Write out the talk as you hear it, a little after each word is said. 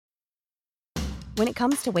When it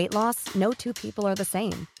comes to weight loss, no two people are the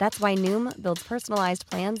same. That's why Noom builds personalized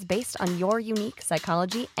plans based on your unique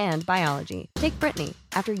psychology and biology. Take Brittany.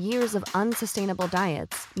 After years of unsustainable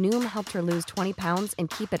diets, Noom helped her lose 20 pounds and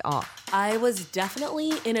keep it off. I was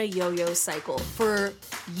definitely in a yo-yo cycle for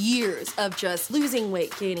years of just losing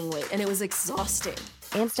weight, gaining weight, and it was exhausting.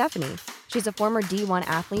 And Stephanie. She's a former D1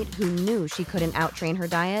 athlete who knew she couldn't outtrain her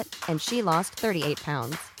diet, and she lost 38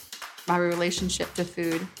 pounds. My relationship to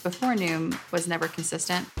food before Noom was never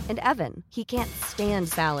consistent. And Evan, he can't stand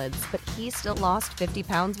salads, but he still lost 50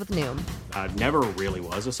 pounds with Noom. I never really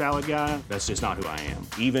was a salad guy. That's just not who I am.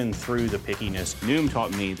 Even through the pickiness, Noom taught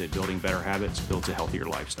me that building better habits builds a healthier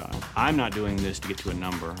lifestyle. I'm not doing this to get to a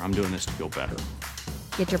number. I'm doing this to feel better.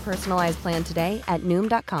 Get your personalized plan today at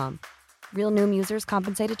Noom.com. Real Noom users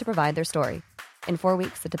compensated to provide their story. In 4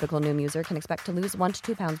 weeks, the typical Noom user can expect to lose 1 to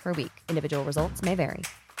 2 pounds per week. Individual results may vary.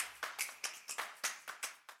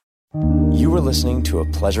 You were listening to a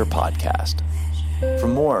Pleasure podcast. For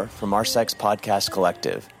more from our Sex Podcast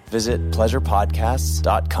Collective, visit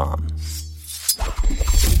pleasurepodcasts.com.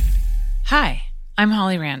 Hi, I'm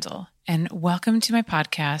Holly Randall, and welcome to my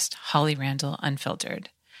podcast, Holly Randall Unfiltered.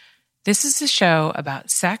 This is a show about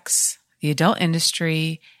sex, the adult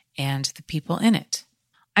industry, and the people in it.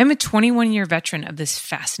 I'm a 21-year veteran of this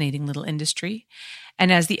fascinating little industry,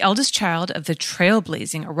 and as the eldest child of the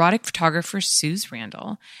trailblazing erotic photographer Suze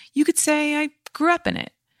Randall, you could say I grew up in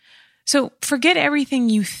it. So forget everything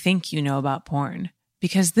you think you know about porn,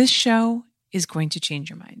 because this show is going to change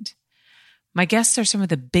your mind. My guests are some of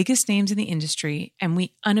the biggest names in the industry, and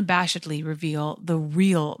we unabashedly reveal the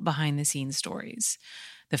real behind-the-scenes stories.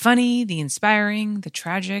 The funny, the inspiring, the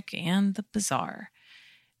tragic, and the bizarre.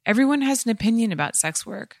 Everyone has an opinion about sex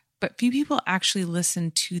work, but few people actually listen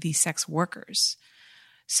to the sex workers.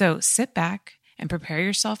 So sit back and prepare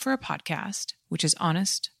yourself for a podcast which is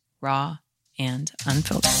honest, raw, and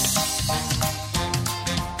unfiltered.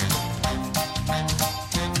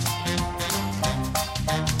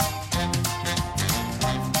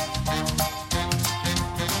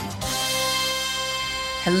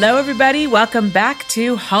 Hello, everybody. Welcome back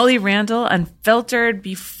to Holly Randall Unfiltered.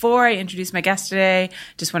 Before I introduce my guest today,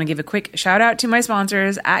 just want to give a quick shout out to my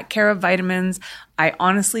sponsors at Cara Vitamins. I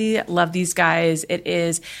honestly love these guys. It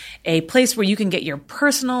is a place where you can get your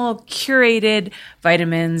personal curated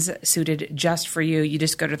vitamins suited just for you. You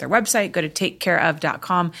just go to their website, go to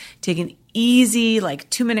takecareof.com, take an easy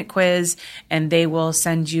 2-minute quiz, and they will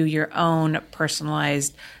send you your own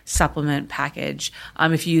personalized supplement package.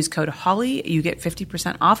 If you use code HOLLY, you get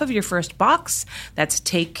 50% off of your first box. That's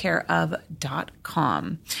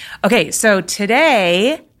takecareof.com. Okay, so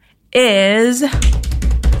today is,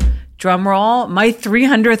 drumroll, my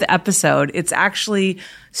 300th episode. It's actually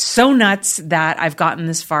so nuts that I've gotten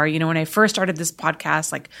this far. You know, when I first started this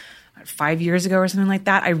podcast, 5 years ago or something like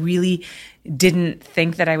that, I really didn't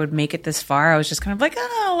think that I would make it this far. I was just kind of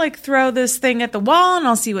I'll throw this thing at the wall and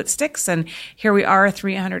I'll see what sticks. And here we are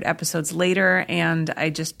 300 episodes later. And I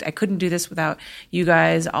couldn't do this without you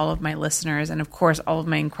guys, all of my listeners, and of course, all of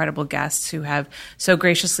my incredible guests who have so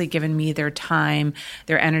graciously given me their time,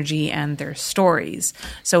 their energy, and their stories.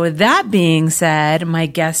 So with that being said, my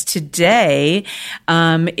guest today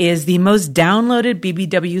is the most downloaded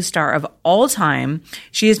BBW star of all time.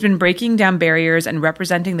 She has been breaking down barriers and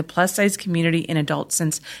representing the plus size community in adults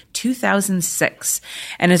since 2006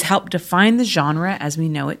 and has helped define the genre as we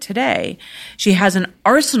know it today. She has an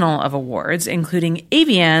arsenal of awards, including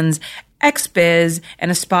AVN's, XBiz,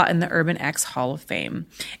 and a spot in the Urban X Hall of Fame.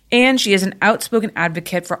 And she is an outspoken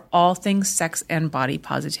advocate for all things sex and body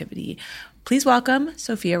positivity. Please welcome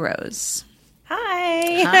Sofia Rose.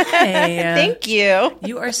 Hi. Thank you.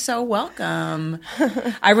 You are so welcome.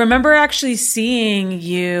 I remember actually seeing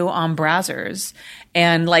you on Brazzers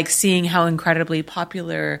and seeing how incredibly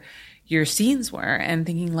popular your scenes were and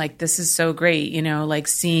thinking this is so great,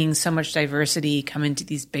 seeing so much diversity come into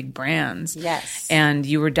these big brands. Yes. And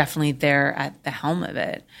you were definitely there at the helm of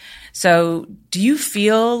it. So do you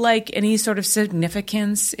feel any sort of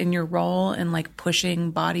significance in your role in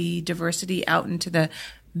pushing body diversity out into the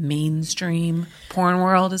mainstream porn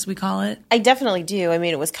world, as we call it? I definitely do. I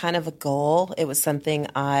mean, it was kind of a goal. It was something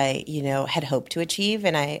I, had hoped to achieve,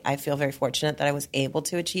 and I feel very fortunate that I was able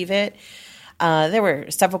to achieve it. There were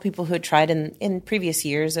several people who had tried in previous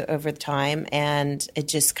years over time, and it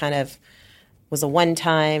just kind of was a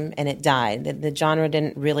one-time, and it died. The genre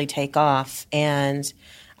didn't really take off, and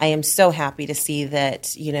I am so happy to see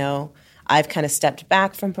that, I've kind of stepped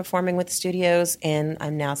back from performing with studios, and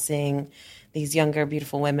I'm now seeing these younger,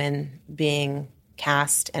 beautiful women being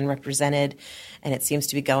cast and represented, and it seems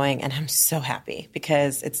to be going, and I'm so happy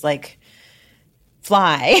because it's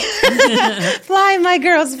fly, fly, my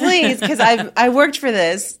girls, please, because I worked for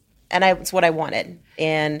this, and it's what I wanted.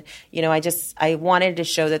 And I wanted to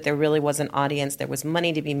show that there really was an audience, there was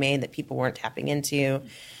money to be made that people weren't tapping into,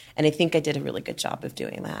 and I think I did a really good job of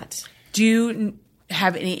doing that. Do you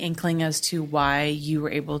have any inkling as to why you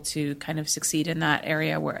were able to kind of succeed in that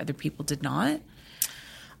area where other people did not?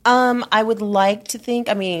 I would like to think,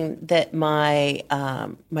 that my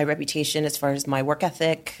reputation as far as my work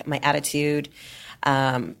ethic, my attitude,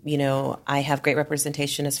 I have great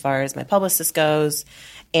representation as far as my publicist goes.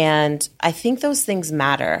 And I think those things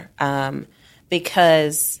matter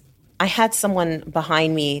because I had someone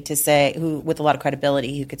behind me to say, who with a lot of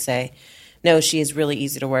credibility, who could say, no, she is really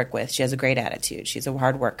easy to work with. She has a great attitude. She's a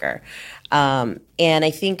hard worker. And I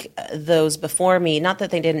think those before me, not that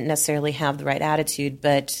they didn't necessarily have the right attitude,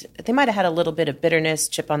 but they might have had a little bit of bitterness,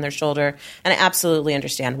 chip on their shoulder. And I absolutely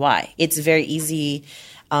understand why. It's very easy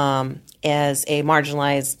as a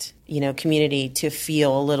marginalized, community to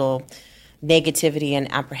feel a little negativity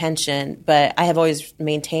and apprehension. But I have always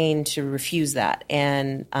maintained to refuse that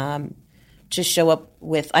and just show up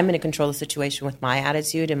with, I'm going to control the situation with my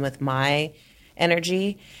attitude and with my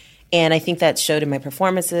energy. And I think that showed in my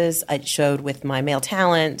performances. It showed with my male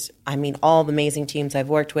talent. All the amazing teams I've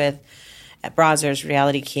worked with at Brazzers,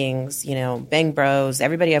 Reality Kings, Bang Bros,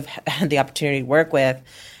 everybody I've had the opportunity to work with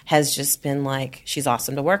has just been like, she's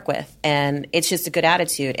awesome to work with. And it's just a good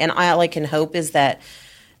attitude. And all I can hope is that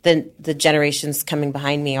the generations coming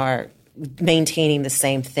behind me are maintaining the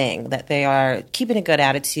same thing, that they are keeping a good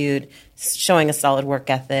attitude, showing a solid work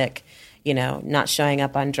ethic, not showing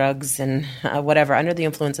up on drugs and whatever, under the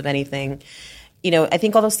influence of anything. I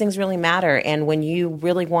think all those things really matter. And when you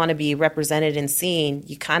really want to be represented and seen,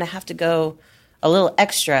 you kind of have to go a little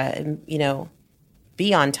extra and,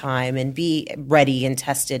 be on time and be ready and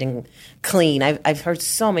tested and clean. I've heard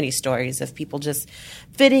so many stories of people just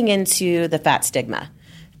fitting into the fat stigma.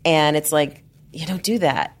 And it's like, you don't do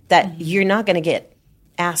that. That you're not going to get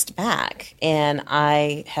asked back. And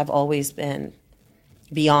I have always been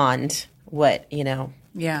beyond what,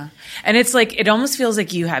 Yeah. And it's like, it almost feels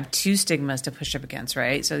like you have two stigmas to push up against,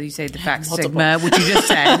 right? So you say the fat stigma, which you just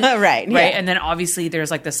said. Right. Yeah. Right. And then obviously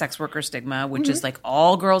there's like the sex worker stigma, which is like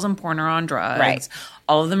all girls in porn are on drugs. Right.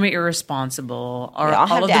 All of them are irresponsible. Or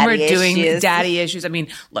all of them are doing daddy issues.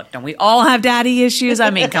 Look, don't we all have daddy issues?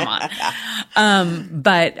 Come on.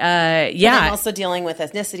 But I'm also dealing with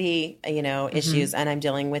ethnicity, issues, and I'm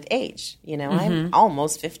dealing with age. I'm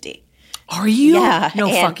almost 50. Are you? Yeah. No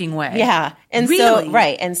fucking way. Yeah. And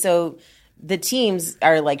really? And so the teams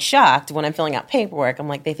are like shocked when I'm filling out paperwork. I'm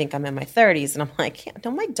like, they think I'm in my 30s. And I'm like, yeah,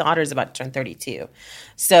 no, my daughter's about to turn 32.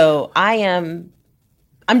 So I'm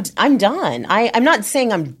done. I'm not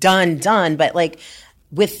saying I'm done, but like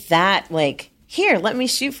with that, like, here, let me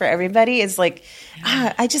shoot for everybody. It's like,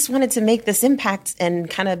 I just wanted to make this impact and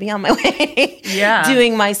kind of be on my way. Yeah.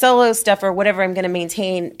 Doing my solo stuff or whatever I'm going to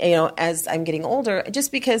maintain, as I'm getting older, just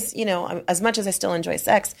because, as much as I still enjoy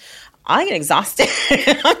sex, I get exhausted.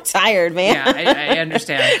 I'm tired, man. Yeah, I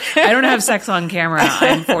understand. I don't have sex on camera.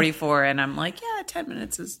 I'm 44 and I'm like, 10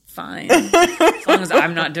 minutes is fine. As long as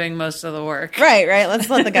I'm not doing most of the work. Right. Let's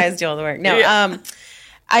let the guys do all the work. No,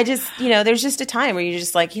 I just, there's just a time where you're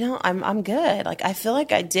just like, I'm good. Like, I feel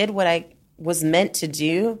like I did what I was meant to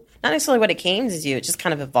do. Not necessarily what it came to do. It just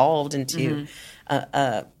kind of evolved into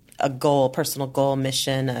a goal, personal goal,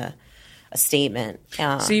 mission, a statement.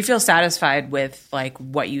 So you feel satisfied with like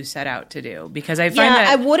what you set out to do? Because I find that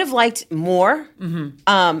I would have liked more,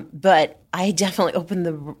 but I definitely opened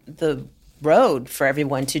the road for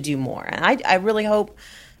everyone to do more. And I really hope,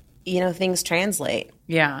 things translate.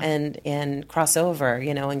 Yeah. And cross over,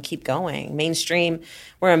 and keep going. Mainstream,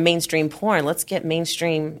 we're a mainstream porn. Let's get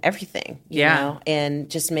mainstream everything, you know, and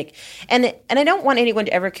just make, and I don't want anyone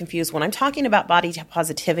to ever confuse when I'm talking about body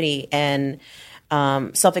positivity and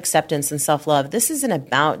self-acceptance and self-love. This isn't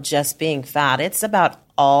about just being fat. It's about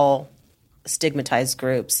all stigmatized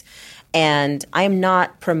groups. And I'm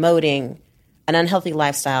not promoting an unhealthy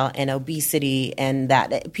lifestyle and obesity, and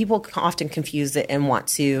that people often confuse it and want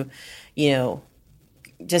to,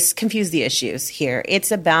 just confuse the issues here.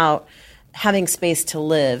 It's about having space to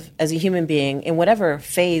live as a human being in whatever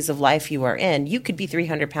phase of life you are in. You could be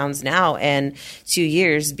 300 pounds now and 2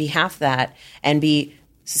 years be half that and be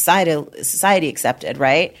society accepted,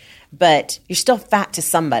 right? But you're still fat to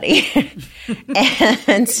somebody.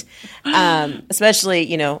 And especially,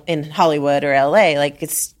 in Hollywood or LA, like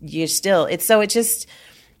it's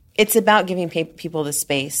about giving people the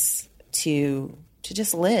space to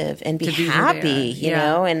just live and be happy, you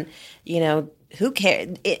know, and, who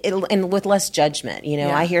cares? And with less judgment, you know,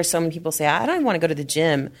 I hear so many people say, I don't even want to go to the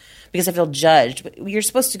gym because I feel judged. But you're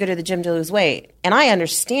supposed to go to the gym to lose weight. And I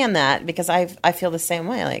understand that because I feel the same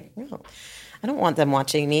way. Like, no, I don't want them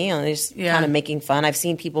watching me and just kind of making fun. I've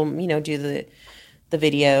seen people, you know, do the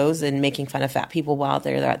videos and making fun of fat people while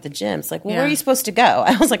they're at the gym. It's like, well, where are you supposed to go?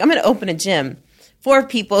 I was like, I'm going to open a gym for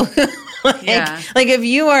people who, like if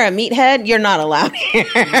you are a meathead, you're not allowed here.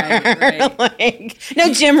 Right. Like,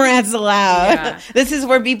 no gym rats allowed. Yeah. This is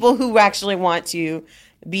where people who actually want to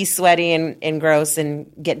be sweaty and gross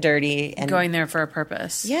and get dirty and going there for a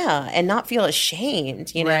purpose. Yeah, and not feel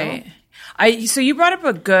ashamed, you know. Right. So you brought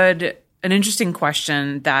up an interesting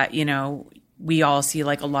question that, you know, we all see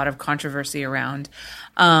like a lot of controversy around.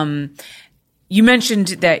 You mentioned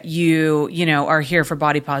that you know, are here for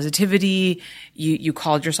body positivity. You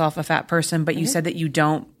called yourself a fat person, but you said that you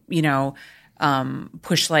don't, you know,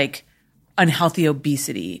 push like unhealthy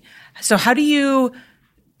obesity. So how do you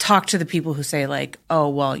talk to the people who say like, oh,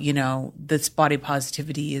 well, you know, this body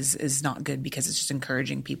positivity is not good because it's just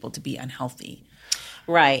encouraging people to be unhealthy?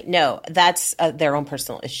 Right. No, that's their own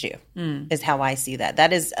personal issue is how I see that.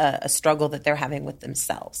 That is a struggle that they're having with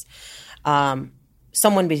themselves.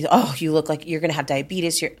 Someone be, oh, you look like you're going to have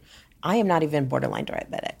diabetes. I am not even borderline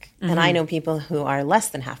diabetic. And I know people who are less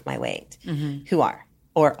than half my weight who are,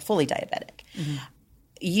 or fully diabetic.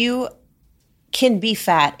 You can be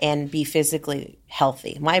fat and be physically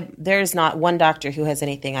healthy. There's not one doctor who has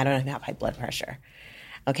anything. I don't even have high blood pressure.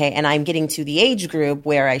 Okay, and I'm getting to the age group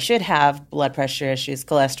where I should have blood pressure issues,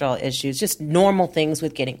 cholesterol issues, just normal things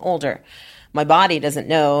with getting older. My body doesn't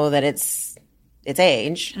know that it's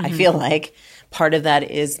age. I feel like part of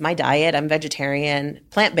that is my diet. I'm vegetarian,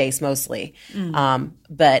 plant-based mostly.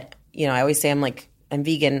 But, you know, I always say I'm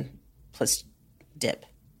vegan plus dip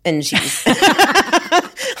and cheese.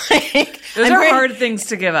 Those are hard things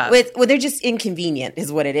to give up. Well, they're just inconvenient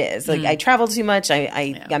is what it is. Like I travel too much.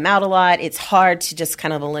 I'm out a lot. It's hard to just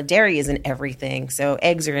kind of, dairy isn't everything. So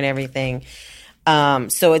eggs are in everything.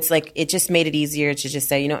 So it's like, it just made it easier to just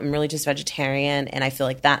say, you know, I'm really just vegetarian. And I feel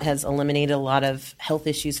like that has eliminated a lot of health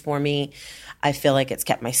issues for me. I feel like it's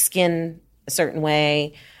kept my skin a certain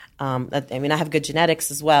way. I have good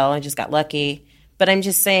genetics as well. I just got lucky. But I'm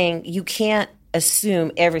just saying you can't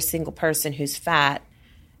assume every single person who's fat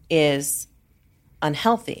is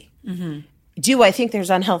unhealthy. Do I think there's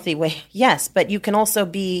unhealthy way? Yes, but you can also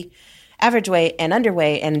be average weight and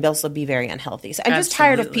underweight and also be very unhealthy. So I'm just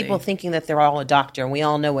tired of people thinking that they're all a doctor and we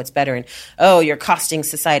all know what's better and, oh, you're costing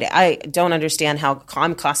society. I don't understand how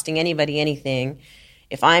I'm costing anybody anything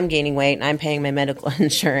if I'm gaining weight and I'm paying my medical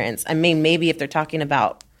insurance. I mean, maybe if they're talking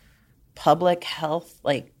about public health,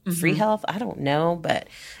 like free health, I don't know. But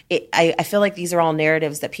I feel like these are all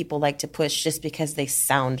narratives that people like to push just because they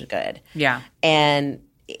sound good. Yeah. And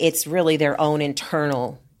it's really their own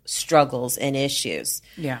internal struggles and issues.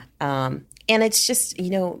 Yeah. And it's just, you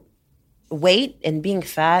know, weight and being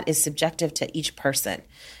fat is subjective to each person.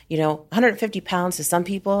 You know, 150 pounds to some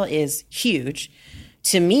people is huge.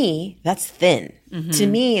 To me, that's thin. To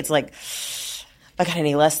me, it's like, if I got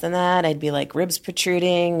any less than that, I'd be like ribs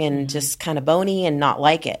protruding and just kind of bony and not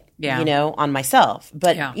like it, you know, on myself.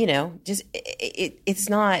 But, you know, just it's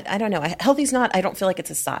not, I don't know. Healthy's not, I don't feel like it's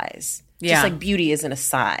a size. Just like beauty isn't a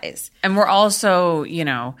size. And we're also, you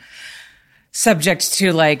know, subject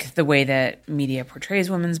to like the way that media portrays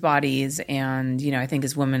women's bodies. And, you know, I think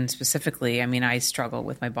as women specifically, I mean, I struggle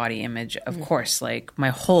with my body image, of course, like my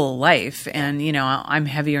whole life. And, you know, I'm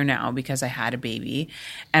heavier now because I had a baby.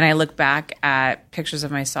 And I look back at pictures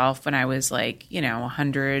of myself when I was like, you know,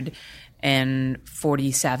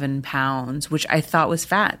 147 pounds, which I thought was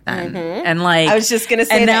fat then. And like, I was just going to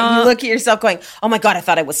say that now, you look at yourself going, oh my God, I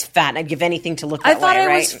thought I was fat and I'd give anything to look that way. I thought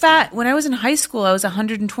I was fat. When I was in high school, I was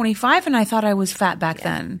 125 and I thought I was fat back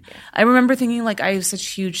then. I remember thinking like, I have such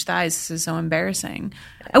huge thighs. This is so embarrassing.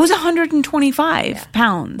 I was 125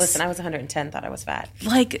 pounds. Listen, I was 110, thought I was fat.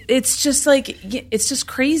 Like, it's just like, it's just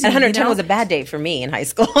crazy. And 110 was a bad day for me in high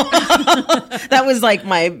school. That was like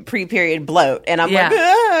my pre-period bloat. And I'm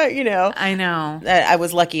like, you know. I know. I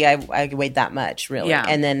was lucky I weighed that much, really. Yeah.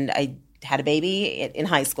 And then I had a baby in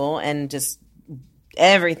high school and just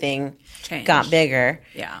everything changed. Got bigger.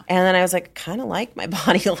 Yeah. And then I was like, kind of like my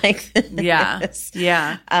body like this. Yeah.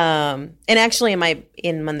 Yeah. And actually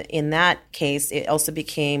in that case, it also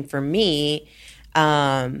became for me,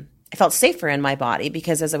 I felt safer in my body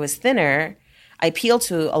because as I was thinner, I appealed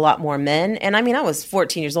to a lot more men. And I mean, I was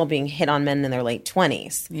 14 years old being hit on men in their late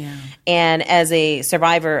 20s. Yeah. And as a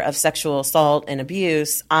survivor of sexual assault and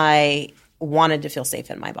abuse, I wanted to feel safe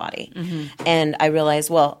in my body. And I realized,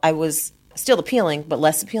 well, I was still appealing, but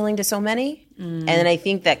less appealing to so many. And then I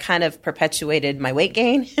think that kind of perpetuated my weight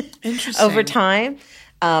gain over time.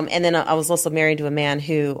 And then I was also married to a man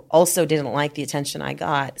who also didn't like the attention I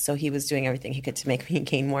got. So he was doing everything he could to make me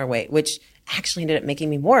gain more weight, which actually ended up making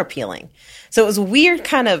me more appealing. So it was a weird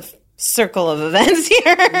kind of circle of events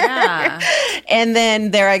here. Yeah. And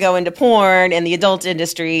then there I go into porn and the adult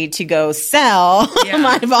industry to go sell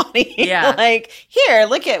my body. Yeah. Like, here,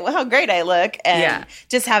 look at how great I look. And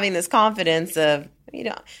just having this confidence of, you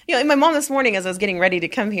know, my mom this morning as I was getting ready to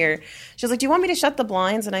come here, she was like, do you want me to shut the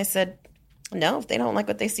blinds? And I said, no, if they don't like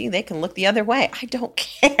what they see, they can look the other way. I don't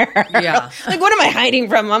care. Yeah. Like, what am I hiding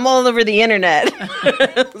from? I'm all over the internet.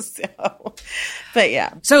 But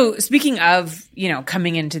yeah. So speaking of, you know,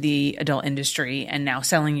 coming into the adult industry and now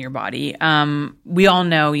selling your body, we all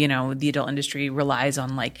know, you know, the adult industry relies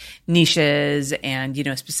on like niches and, you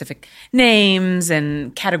know, specific names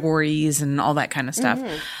and categories and all that kind of stuff.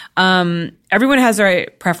 Everyone has their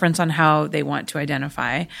preference on how they want to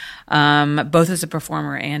identify, both as a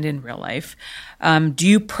performer and in real life. Do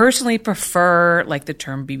you personally prefer like the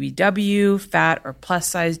term BBW, fat, or plus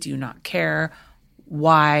size? Do you not care?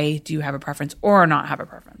 Why do you have a preference or not have a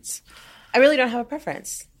preference? I really don't have a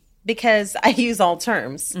preference because I use all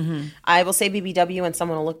terms. I will say BBW and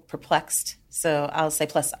someone will look perplexed. So I'll say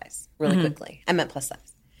plus size really quickly. I meant plus size.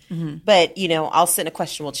 But, you know, I'll sit in a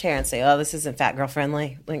questionable chair and say, oh, this isn't fat girl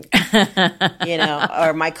friendly. Like, you know,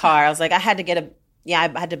 or my car. I was like, I had to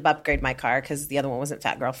upgrade my car because the other one wasn't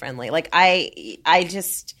fat girl friendly. Like, I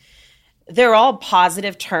just, they're all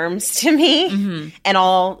positive terms to me and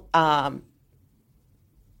all,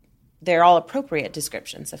 they're all appropriate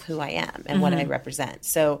descriptions of who I am and what I represent.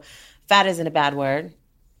 So fat isn't a bad word,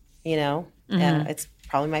 you know. It's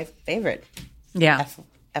probably my favorite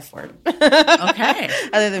F word. Okay.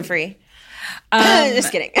 Other than free.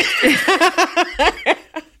 Just kidding. I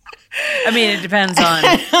mean, it depends on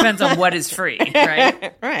what is free,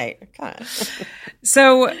 right? Right. God.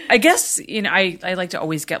 So I guess, you know, I like to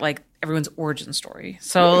always get like everyone's origin story.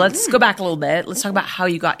 So let's go back a little bit. Let's talk about how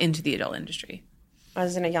you got into the adult industry. I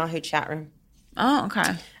was in a Yahoo chat room. Oh,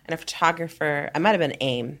 okay. And a photographer. I might have been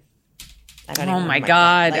AIM. Oh my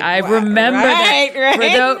God. I remember that.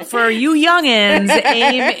 Right. For you youngins,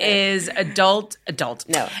 AIM is adult.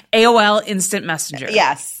 No. AOL Instant Messenger.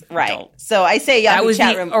 Yes, right. Adult. So I say Yahoo that was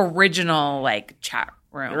chat the room. Original like chat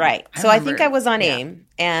room. Right. I think I was on AIM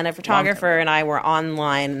and a photographer and I were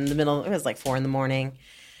online in the middle. It was like 4 a.m.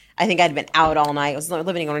 I think I'd been out all night. I was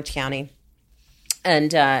living in Orange County.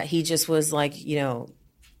 And he just was like, you know,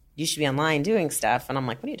 you should be online doing stuff. And I'm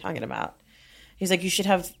like, what are you talking about? He's like, you should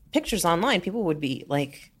have pictures online. People would be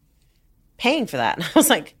like paying for that. And I was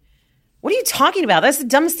like, what are you talking about? That's the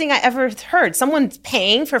dumbest thing I ever heard. Someone's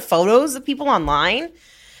paying for photos of people online.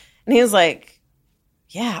 And he was like,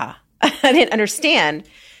 yeah, I didn't understand.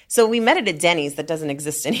 So we met at a Denny's that doesn't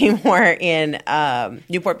exist anymore in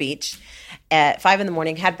Newport Beach at 5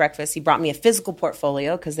 a.m, had breakfast. He brought me a physical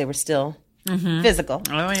portfolio because they were still physical.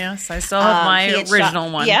 Oh, yes. I still have my original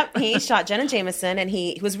one. Yep. He shot Jenna Jameson, and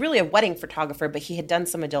he was really a wedding photographer, but he had done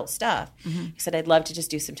some adult stuff. He said, I'd love to just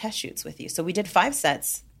do some test shoots with you. So we did 5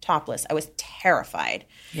 sets topless. I was terrified.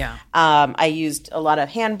 Yeah. I used a lot of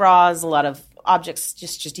hand bras, a lot of objects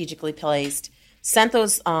just strategically placed, sent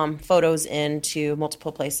those photos into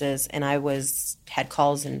multiple places, and I had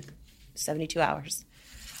calls in 72 hours.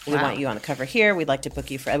 We want you on the cover here. We'd like to book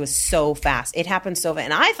you for. It was so fast. It happened so fast.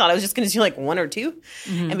 And I thought I was just going to do like 1 or 2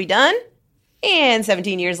 and be done. And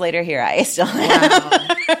 17 years later, here I still am.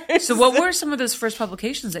 Wow. So what were some of those first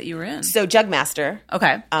publications that you were in? So Jugmaster.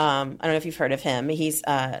 Okay. I don't know if you've heard of him. He's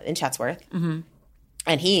in Chatsworth. And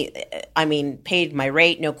he, paid my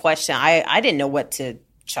rate, no question. I didn't know what to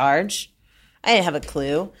charge. I didn't have a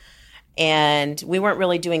clue. And we weren't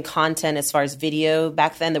really doing content as far as video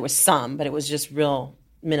back then. There was some, but it was just real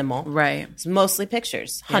minimal. Right. It's mostly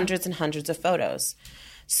pictures, hundreds and hundreds of photos.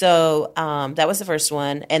 So that was the first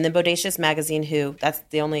one. And then Bodacious Magazine, that's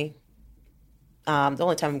the only time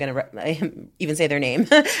I'm going to even say their name.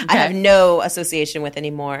 Okay. I have no association with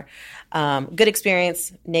anymore. Good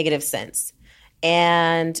experience, negative sense.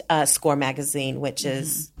 And Score Magazine, which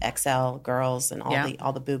is XL girls and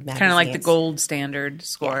all the boob magazines. Kind of like the gold standard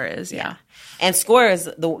Score is, yeah. And Score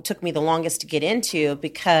took me the longest to get into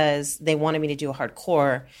because they wanted me to do a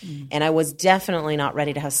hardcore, and I was definitely not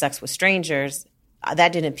ready to have sex with strangers.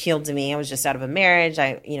 That didn't appeal to me. I was just out of a marriage.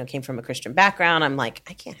 I came from a Christian background. I'm like,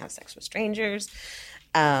 I can't have sex with strangers.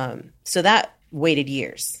 So that waited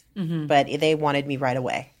years, but they wanted me right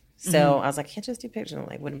away. So I was like, I can't just do pictures. I'm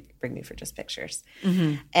like, wouldn't bring me for just pictures.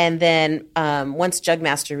 And then once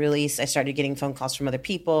Jugmaster released, I started getting phone calls from other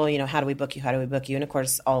people. How do we book you? How do we book you? And of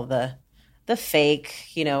course, all the the fake,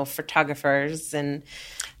 photographers and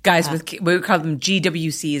Guys we call them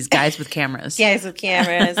GWCs, guys with cameras. guys with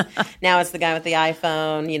cameras. Now it's the guy with the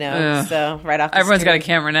iPhone, so right off the Everyone's screen. got a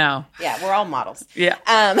camera now. Yeah, we're all models. Yeah.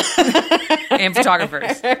 And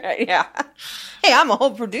photographers. Yeah. Hey, I'm a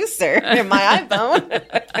whole producer in my iPhone.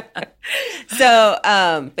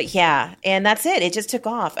 So, but yeah, and that's it. It just took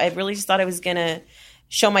off. I really just thought I was going to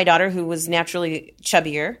show my daughter, who was naturally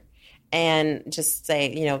chubbier, and just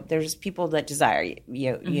say, there's people that desire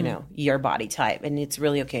your body type, and it's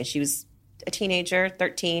really okay. She was a teenager,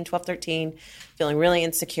 12, 13, feeling really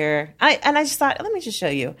insecure. I just thought, let me just show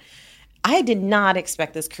you. I did not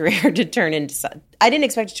expect this career to turn into – I didn't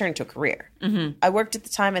expect it to turn into a career. Mm-hmm. I worked at the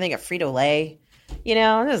time, I think, at Frito-Lay.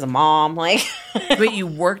 As a mom. But you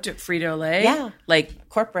worked at Frito-Lay? Yeah. Like –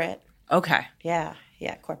 corporate. Okay. Yeah,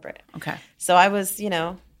 corporate. Okay. So I was,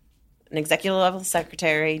 an executive level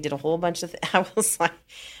secretary, did a whole bunch of I was like,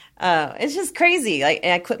 it's just crazy.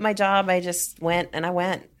 I quit my job. I just went. And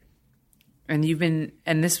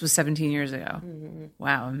and this was 17 years ago. Mm-hmm.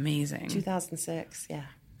 Wow, amazing. 2006, yeah.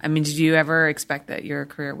 I mean, did you ever expect that your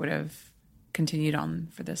career would have continued on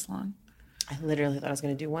for this long? I literally thought I was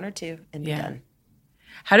going to do one or two and be done.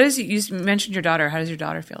 How does you mentioned your daughter? How does your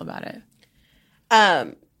daughter feel about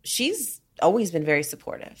it? She's always been very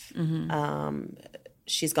supportive. Mm-hmm.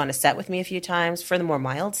 She's gone to set with me a few times for the more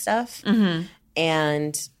mild stuff. Mm-hmm.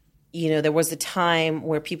 And, there was a time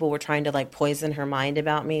where people were trying to poison her mind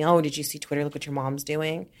about me. Oh, did you see Twitter? Look what your mom's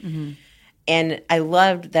doing. Mm-hmm. And I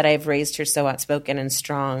loved that I've raised her so outspoken and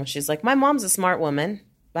strong. She's like, my mom's a smart woman.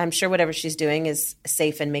 I'm sure whatever she's doing is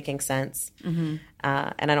safe and making sense. Mm-hmm.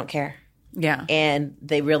 And I don't care. Yeah. And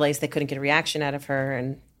they realized they couldn't get a reaction out of her.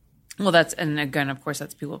 And well, and again, of course,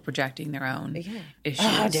 that's people projecting their own issues. Oh,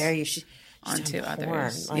 how dare you? Onto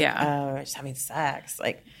others. Just having sex.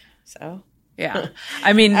 So? Yeah.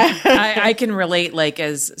 I mean, I can relate,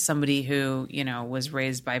 as somebody who, was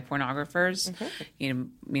raised by pornographers,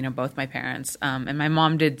 mm-hmm. Both my parents. And my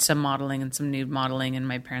mom did some modeling and some nude modeling, and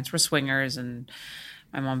my parents were swingers, and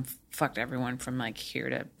my mom fucked everyone from here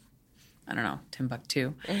to, I don't know,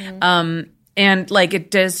 Timbuktu. Mm-hmm. And it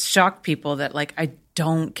does shock people that I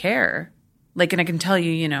don't care. And I can tell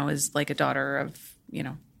you, as a daughter of,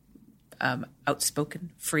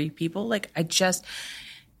 outspoken, free people, I just,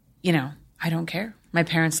 I don't care. My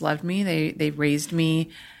parents loved me. They raised me,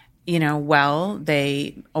 well.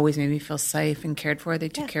 They always made me feel safe and cared for. They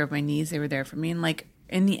took care of my needs. They were there for me. And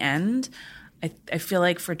in the end, I feel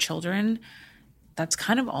like for children, that's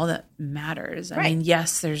kind of all that matters. I mean,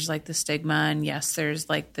 yes, there's the stigma, and yes, there's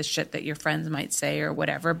the shit that your friends might say or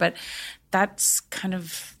whatever, but that's kind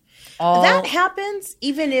of all. That happens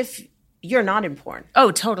even if you're not in porn.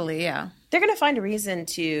 Oh, totally, yeah. They're going to find a reason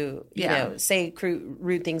to, say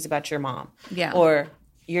rude things about your mom. Yeah. Or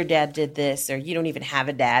your dad did this, or you don't even have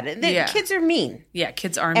a dad. Kids are mean. Yeah,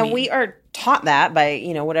 kids are mean. And we are taught that by,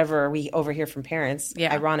 whatever we overhear from parents,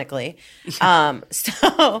 ironically.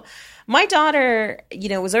 So my daughter,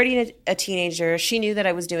 was already a teenager. She knew that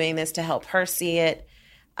I was doing this to help her see it.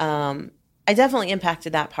 I definitely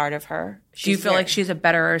impacted that part of her. Do you feel like she's a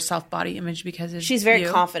better self-body image because of she's very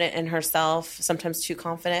confident in herself, sometimes too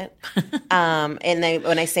confident. And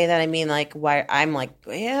when I say that, I mean why I'm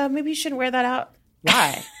maybe you shouldn't wear that out.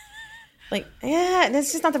 Why?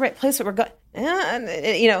 That's just not the right place that we're going.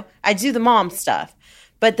 I do the mom stuff.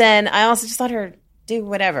 But then I also just let her do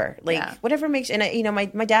whatever. Whatever makes – and,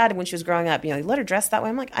 my dad, when she was growing up, he let her dress that way.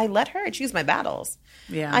 I'm I let her choose my battles.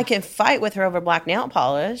 Yeah. I can fight with her over black nail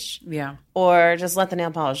polish. Yeah. Or just let the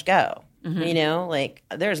nail polish go.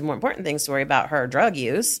 Mm-hmm. There's more important things to worry about, her drug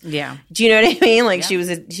use. Yeah. Do you know what I mean? She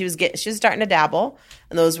was starting to dabble,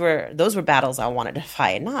 and those were battles I wanted to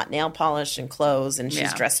fight, not nail polish and clothes, and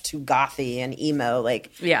she's dressed too gothy and emo.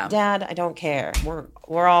 Dad, I don't care.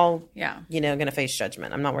 We're all going to face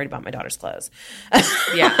judgment. I'm not worried about my daughter's clothes.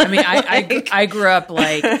 Yeah. I mean, I grew up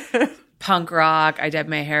punk rock. I dyed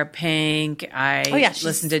my hair pink. I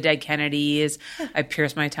listened to Dead Kennedys. I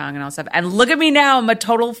pierced my tongue and all stuff. And look at me now. I'm a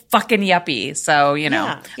total fucking yuppie. So,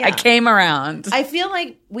 I came around. I feel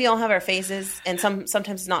like we all have our phases, and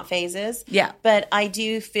sometimes it's not phases. Yeah. But I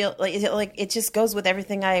do feel like it just goes with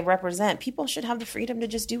everything I represent. People should have the freedom to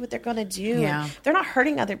just do what they're going to do. Yeah. And they're not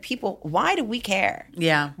hurting other people. Why do we care?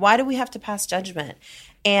 Yeah. Why do we have to pass judgment?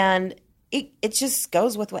 And it just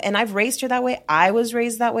goes with what, and I've raised her that way. I was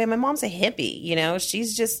raised that way. My mom's a hippie,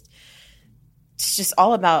 she's it's just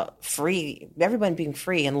all about everyone being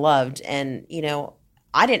free and loved. And,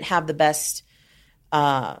 I didn't have the best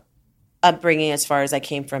upbringing as far as I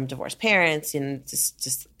came from divorced parents and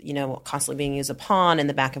just constantly being used a pawn and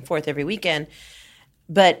the back and forth every weekend.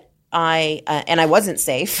 But I wasn't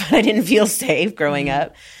safe. I didn't feel safe growing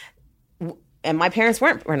up. And my parents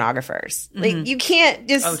weren't pornographers. Like, you can't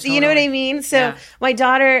just, totally. you know what I mean? So my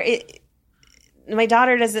daughter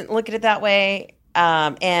doesn't look at it that way.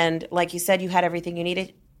 And like you said, you had everything you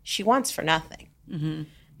needed. She wants for nothing. You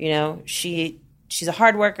know, she's a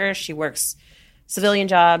hard worker. She works civilian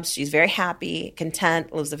jobs. She's very happy,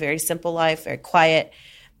 content, lives a very simple life, very quiet.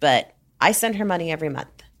 But I send her money every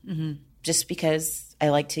month just because I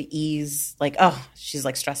like to ease, like, oh, she's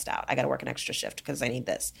like stressed out. I got to work an extra shift because I need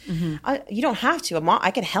this. You don't have to.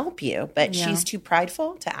 I can help you, but she's too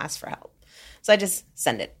prideful to ask for help. So I just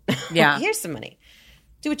send it. Yeah. Here's some money.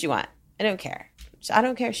 Do what you want. I don't care. I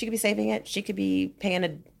don't care. She could be saving it. She could be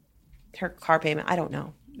paying her car payment. I don't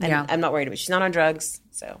know. I'm not worried about it. She's not on drugs,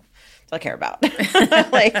 so that's all I care about.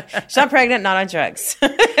 Like, she's not pregnant, not on drugs.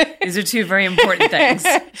 These are two very important things.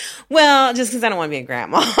 Well, just because I don't want to be a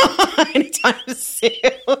grandma anytime soon.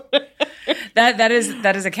 That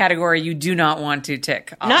is a category you do not want to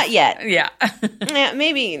tick off. Not yet. Yeah. Yeah,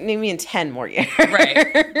 maybe in 10 more years.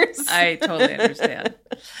 Right. I totally understand.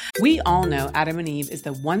 We all know Adam and Eve is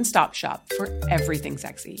the one-stop shop for everything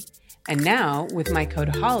sexy. And now, with my code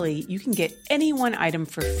HOLLY, you can get any one item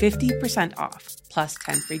for 50% off, plus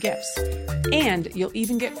 10 free gifts. And you'll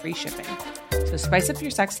even get free shipping. So spice up your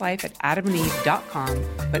sex life at adamandeve.com,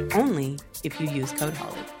 but only if you use code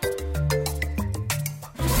HOLLY.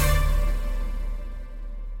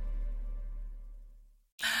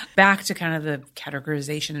 Back to kind of the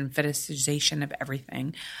categorization and fetishization of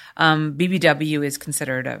everything. BBW is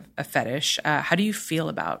considered a fetish. How do you feel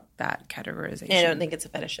about that categorization? I don't think it's a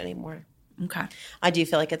fetish anymore. Okay. I do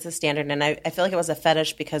feel like it's a standard, and I feel like it was a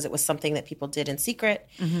fetish because it was something that people did in secret.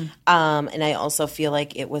 And I also feel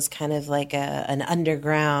like it was kind of like an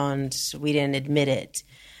underground, we didn't admit it.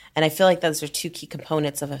 And I feel like those are two key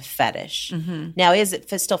components of a fetish. Now, is it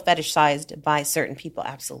still fetishized by certain people?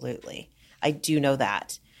 Absolutely. I do know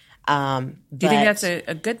that. Do you think that's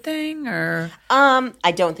a good thing, or?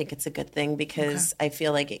 I don't think it's a good thing because I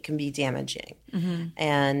feel like it can be damaging.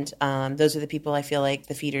 And those are the people I feel like,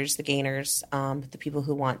 the feeders, the gainers, the people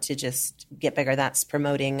who want to just get bigger. That's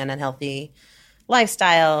promoting an unhealthy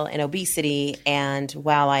lifestyle and obesity. And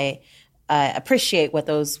while I appreciate what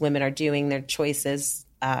those women are doing, their choices,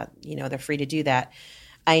 they're free to do that.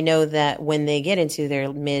 I know that when they get into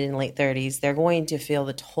their mid and late 30s, they're going to feel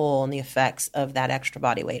the toll and the effects of that extra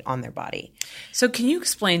body weight on their body. So can you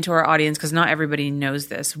explain to our audience, because not everybody knows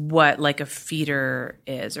this, what like a feeder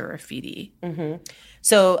is or a feedie?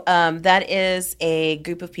 So that is a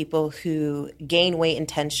group of people who gain weight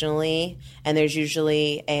intentionally, and there's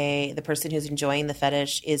usually the person who's enjoying the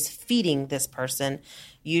fetish is feeding this person,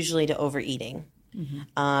 usually to overeating.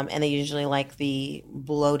 And they usually like the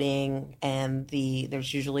bloating, and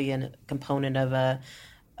there's usually a component of a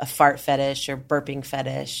fart fetish or burping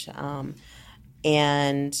fetish,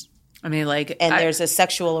 and there's a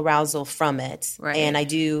sexual arousal from it. Right. And I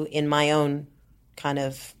do, in my own kind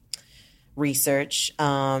of research,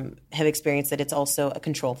 have experienced that it's also a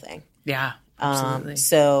control thing. Yeah, absolutely.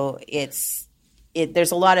 So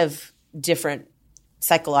there's a lot of different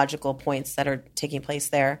psychological points that are taking place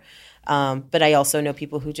there. But I also know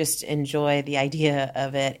people who just enjoy the idea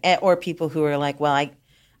of it, or people who are like, well, I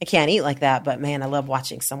can't eat like that, but man, I love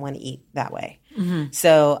watching someone eat that way.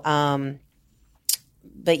 So,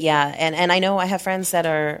 but yeah, and I know I have friends that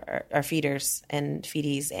are feeders and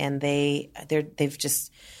feedies, and they've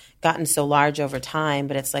just gotten so large over time,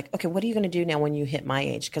 but it's like, okay, what are you going to do now when you hit my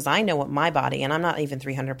age? Because I know what my body, and I'm not even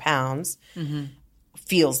 300 pounds,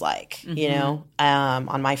 feels like,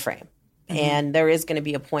 on my frame. And there is going to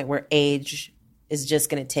be a point where age is just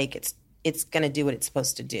going to take it's going to do what it's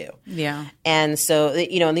supposed to do. Yeah. And so,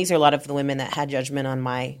 and these are a lot of the women that had judgment on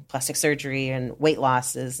my plastic surgery and weight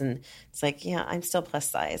losses. And it's like, yeah, I'm still plus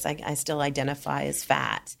size. I still identify as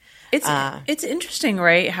fat. It's interesting,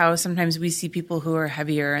 right? How sometimes we see people who are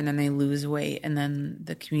heavier and then they lose weight, and then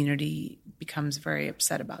the community becomes very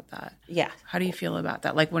upset about that. Yeah. How do you feel about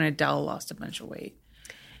that? Like when Adele lost a bunch of weight.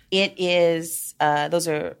 It is,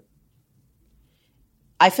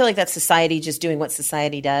 I feel like that's society just doing what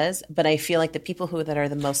society does, but I feel like the people that are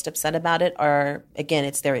the most upset about it are, again,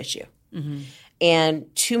 it's their issue.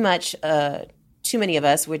 And too many of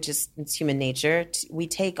us, which is it's human nature, we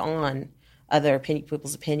take on other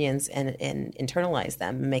people's opinions and internalize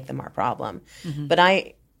them and make them our problem. But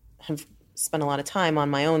I have spent a lot of time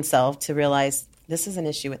on my own self to realize this is an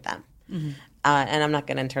issue with them. And I'm not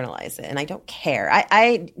going to internalize it. And I don't care.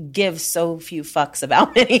 I give so few fucks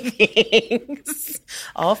about many things.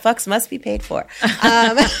 All fucks must be paid for.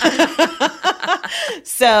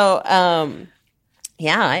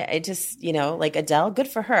 yeah, I just, like Adele, good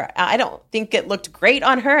for her. I don't think it looked great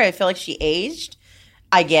on her. I feel like she aged.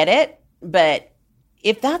 I get it. But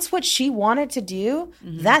if that's what she wanted to do,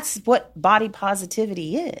 that's what body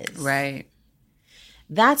positivity is. Right.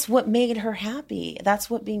 That's what made her happy. That's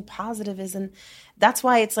what being positive is. And that's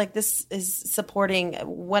why it's like this is supporting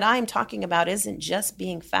what I'm talking about isn't just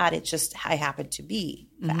being fat. It's just I happen to be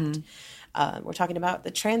fat. We're talking about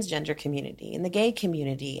the transgender community and the gay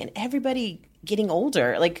community and everybody getting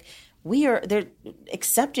older. Like they're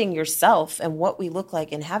accepting yourself and what we look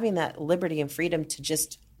like and having that liberty and freedom to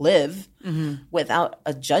just live without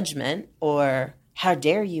a judgment or how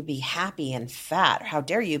dare you be happy and fat? Or how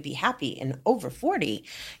dare you be happy and over 40?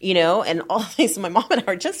 And all these. My mom and I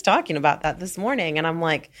were just talking about that this morning, and I'm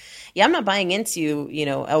like, yeah, I'm not buying into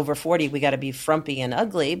over 40 we got to be frumpy and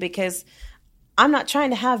ugly because I'm not trying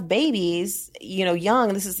to have babies,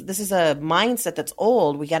 young. This is a mindset that's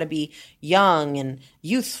old. We got to be young and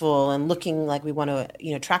youthful and looking like we want to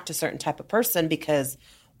attract a certain type of person because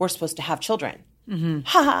we're supposed to have children. We're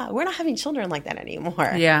not having children like that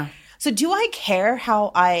anymore. Yeah. So do I care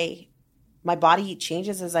how my body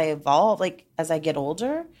changes as I evolve, like as I get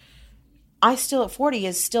older? I still at 40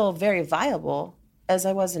 is still very viable as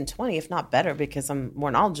I was in 20, if not better, because I'm more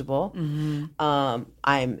knowledgeable.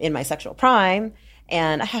 I'm in my sexual prime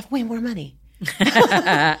and I have way more money.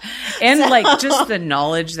 And like just the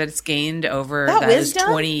knowledge that's gained over that is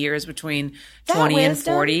 20 years between 20 and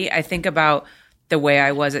 40. I think about the way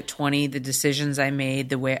I was at 20, the decisions I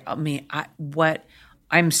made,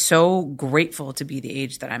 I'm so grateful to be the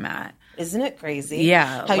age that I'm at. Isn't it crazy?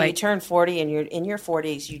 Yeah. How you turn 40 and you're in your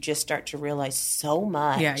 40s, you just start to realize so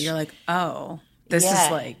much. Yeah. You're like, oh, this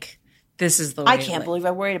is the way I can't believe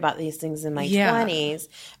I worried about these things in my 20s.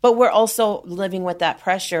 But we're also living with that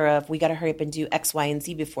pressure of we got to hurry up and do X, Y, and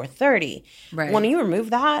Z before 30. Right. When you remove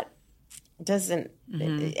that,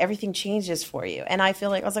 everything changes for you. And I feel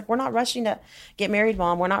like, we're not rushing to get married,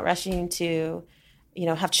 Mom. We're not rushing to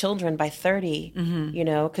have children by 30,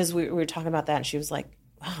 because we were talking about that and she was like,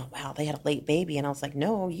 oh, wow, they had a late baby. And I was like,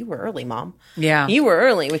 no, you were early, Mom. Yeah. You were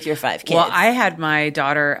early with your 5 kids. Well, I had my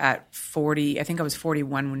daughter at 40. I think I was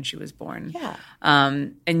 41 when she was born. Yeah.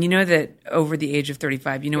 And you know that over the age of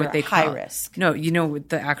 35, You're what they high call risk. No, you know what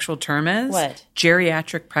the actual term is? What?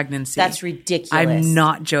 Geriatric pregnancy. That's ridiculous. I'm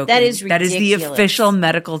not joking. That is ridiculous. That is the official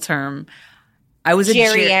medical term. I was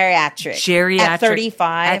geriatric. Geriatric. At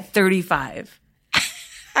 35? At 35.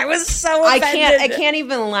 I was so offended. I can't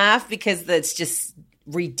even laugh because that's just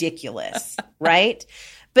ridiculous, right?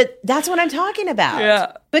 But that's what I'm talking about.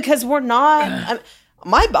 Yeah. Because we're not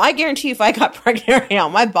I guarantee you if I got pregnant right now,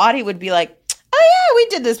 my body would be like, oh yeah, we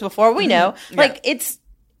did this before. We know. But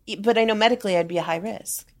I know medically I'd be a high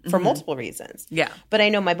risk for multiple reasons. Yeah. But I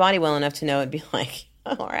know my body well enough to know it'd be like,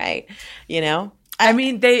 all right, I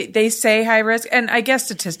mean, they say high risk, and I guess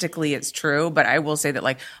statistically it's true, but I will say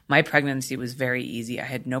that, my pregnancy was very easy. I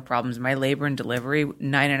had no problems. My labor and delivery,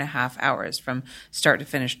 9.5 hours from start to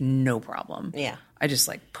finish, no problem. Yeah. I just,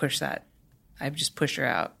 pushed that. I just pushed her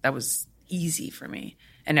out. That was easy for me.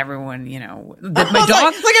 And everyone, my dog. Look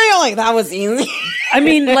at me, that was easy. I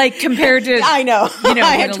mean, compared to, I know. When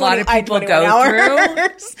a lot of people go through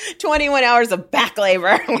 21 hours of back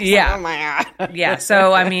labor. Yeah. Oh my God. Yeah.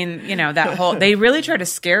 So, I mean, that whole, they really try to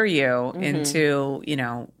scare you into,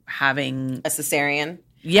 having a cesarean.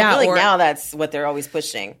 Yeah. I feel like now that's what they're always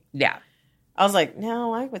pushing. Yeah. I was like,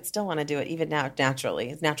 no, I would still want to do it even now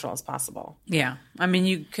naturally, as natural as possible. Yeah. I mean,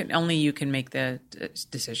 you can make the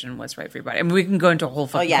decision what's right for your body. I mean, we can go into a whole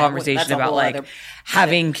fucking conversation about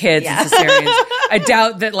having kids and cesareans. I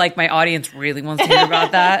doubt that my audience really wants to hear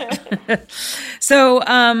about that. So,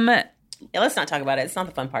 let's not talk about it. It's not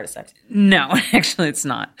the fun part of sex. No, actually it's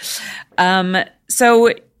not.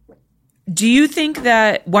 So do you think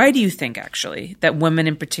why do you think actually that women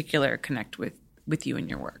in particular connect with you and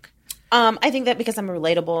your work? I think that because I'm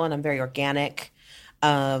relatable and I'm very organic.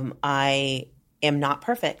 I am not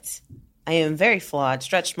perfect. I am very flawed.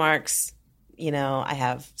 Stretch marks. I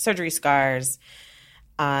have surgery scars.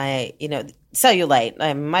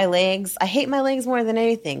 Cellulite. My legs. I hate my legs more than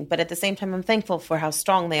anything. But at the same time, I'm thankful for how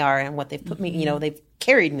strong they are and what they've put me. They've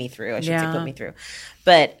carried me through. I should say put me through.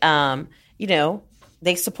 But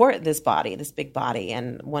they support this body, this big body.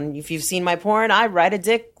 And if you've seen my porn, I ride a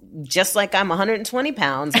dick just like I'm 120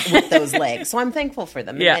 pounds with those legs. So I'm thankful for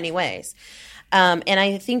them in many ways. And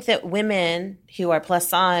I think that women who are plus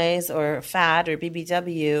size or fat or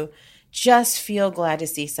BBW just feel glad to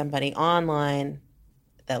see somebody online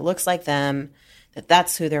that looks like them,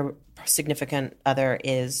 that's who their significant other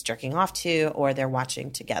is jerking off to or they're watching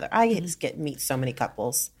together. I just meet so many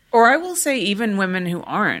couples Or I will say even women who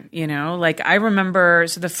aren't, like I remember,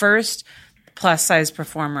 so the first plus size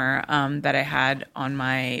performer that I had on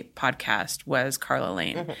my podcast was Carla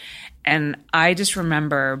Lane. Mm-hmm. And I just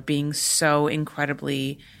remember being so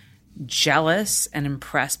incredibly jealous and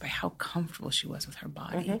impressed by how comfortable she was with her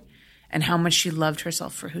body and how much she loved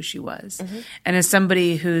herself for who she was. Mm-hmm. And as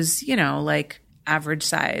somebody who's, like average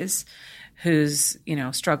size, who's,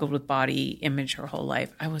 struggled with body image her whole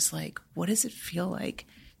life, I was like, what does it feel like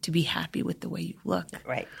to be happy with the way you look?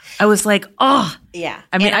 Right. I was like, oh. Yeah.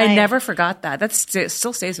 I mean, I never forgot that. That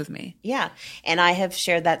still stays with me. Yeah. And I have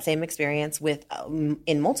shared that same experience with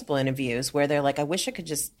in multiple interviews where they're like, I wish I could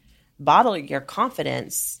just bottle your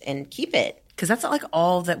confidence and keep it. Because that's like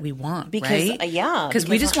all that we want, right? Because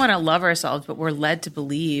we just want to love ourselves, but we're led to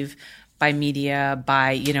believe by media,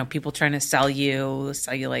 by, people trying to sell you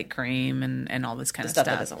cellulite cream and all this kind of stuff.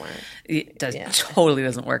 That doesn't work. It totally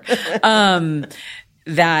doesn't work.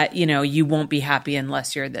 That, you won't be happy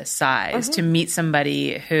unless you're this size. To meet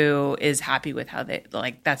somebody who is happy with how they,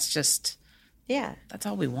 like, that's just, that's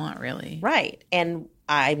all we want, really. Right. And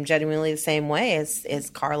I'm genuinely the same way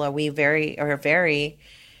as Carla. We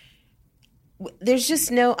there's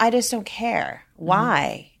just I just don't care.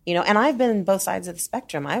 Why? And I've been on both sides of the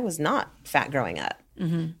spectrum. I was not fat growing up,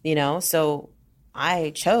 so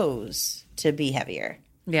I chose to be heavier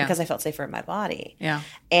because I felt safer in my body. Yeah.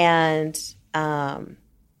 And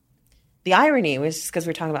the irony was because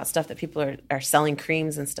we're talking about stuff that people are selling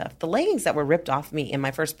creams and stuff. The leggings that were ripped off me in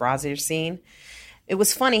my first Brazier scene, it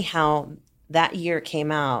was funny how that year it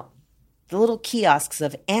came out, the little kiosks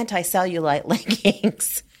of anti-cellulite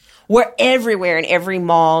leggings were everywhere in every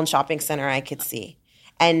mall and shopping center I could see.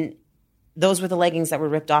 And those were the leggings that were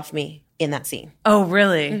ripped off me in that scene. Oh,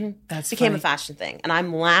 really? Mm-hmm. That's became funny. A fashion thing. And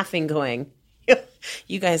I'm laughing going,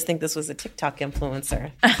 you guys think this was a TikTok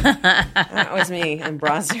influencer. That was me in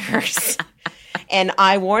Brazzers. And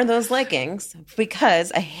I wore those leggings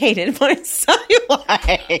because I hated my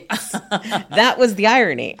cellulite. That was the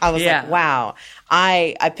irony. I was like, wow.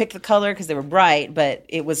 I picked the color because they were bright, but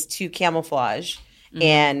it was too camouflage. Mm-hmm.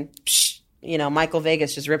 And, Michael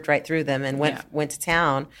Vegas just ripped right through them and went to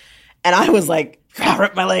town. And I was like,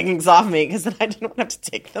 rip my leggings off me because then I didn't want to have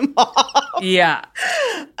to take them off. Yeah.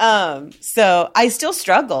 So I still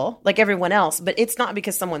struggle like everyone else, but it's not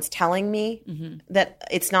because someone's telling me that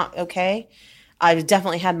it's not okay. I've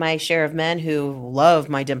definitely had my share of men who love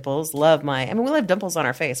my dimples, we have dimples on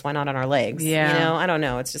our face. Why not on our legs? Yeah. I don't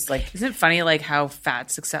know. It's just like. Isn't it funny like how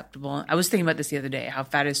fat's acceptable? I was thinking about this the other day, how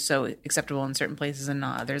fat is so acceptable in certain places and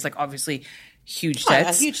not others. Like obviously huge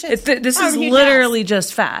tits. Huge tits. This is literally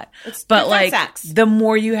just fat. But like sacks. the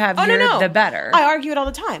more you have the better. I argue it all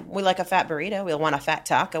the time. We like a fat burrito. We want a fat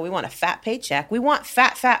taco. We want a fat paycheck. We want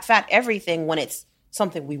fat everything when it's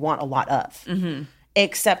something we want a lot of. Mm-hmm.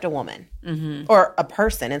 Except a woman or a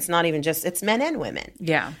person. It's not even just, it's men and women.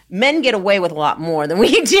 Yeah. Men get away with a lot more than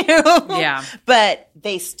we do. Yeah. But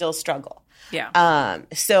they still struggle. Yeah.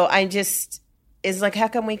 So I just, is like, how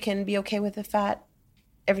come we can be okay with the fat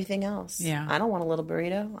everything else? Yeah. I don't want a little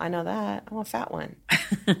burrito. I know that. I want a fat one.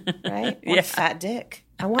 Right? I want a fat dick.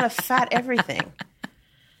 I want a fat everything.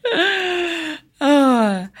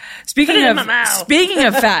 Speaking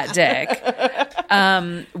of fat dick,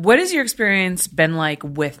 what has your experience been like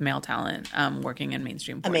with male talent working in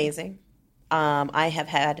mainstream porn? Amazing. I have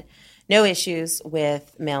had no issues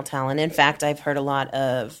with male talent. In fact, I've heard a lot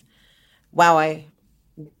of, wow, I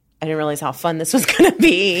didn't realize how fun this was going to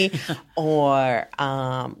be, or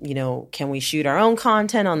can we shoot our own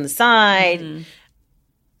content on the side? Mm-hmm.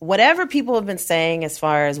 Whatever people have been saying as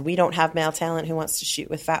far as we don't have male talent who wants to shoot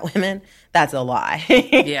with fat women, that's a lie.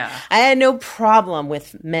 Yeah. I had no problem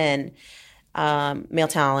with men, male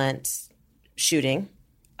talent shooting,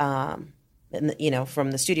 from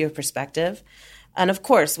the studio perspective. And of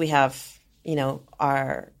course we have,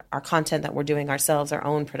 our content that we're doing ourselves, our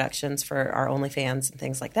own productions for our OnlyFans and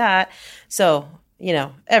things like that. So,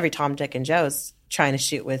 every Tom, Dick, and Joe's trying to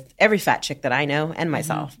shoot with every fat chick that I know and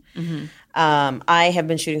myself. Mm-hmm. I have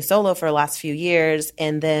been shooting solo for the last few years,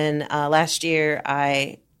 and then last year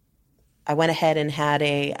I went ahead and had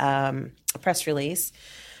a press release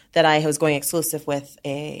that I was going exclusive with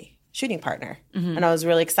a shooting partner, and I was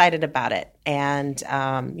really excited about it. And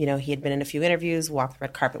he had been in a few interviews, walked the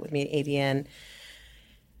red carpet with me at AVN.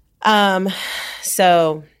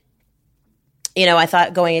 So I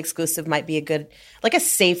thought going exclusive might be a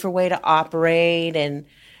safer way to operate. And,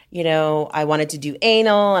 I wanted to do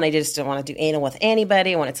anal, and I just didn't want to do anal with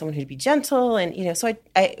anybody. I wanted someone who'd be gentle. And, so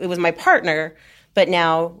it was my partner But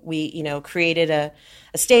now we, created a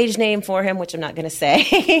stage name for him, which I'm not going to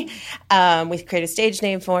say. We created a stage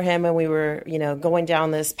name for him, and we were, going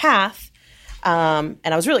down this path. And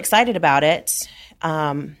I was really excited about it.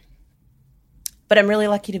 But I'm really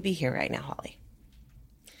lucky to be here right now, Holly.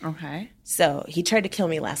 Okay. So he tried to kill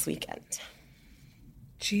me last weekend.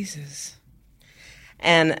 Jesus.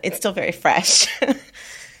 And it's still very fresh.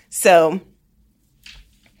 So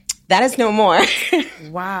that is no more.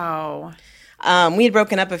 Wow. We had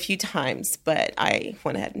broken up a few times, but I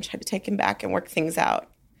went ahead and tried to take him back and work things out.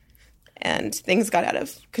 And things got out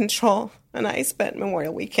of control, and I spent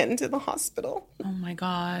Memorial Weekend in the hospital. Oh, my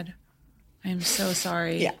God. I am so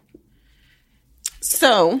sorry. Yeah.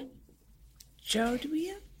 So, Joe, do we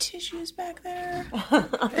have tissues back there?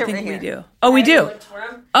 I think we do. Oh, we do.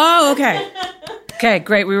 Oh, okay. Okay,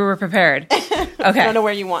 great. We were prepared. Okay. I don't know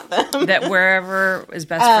where you want them. That wherever is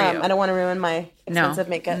best for you. I don't want to ruin my expensive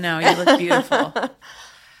makeup. No, you look beautiful.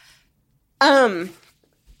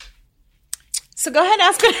 So go ahead,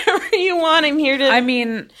 ask whatever you want. I'm here to. I'm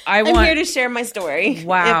here to share my story.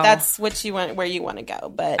 Wow. If that's what you want, where you want to go.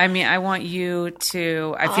 But I want you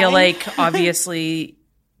to. I feel like obviously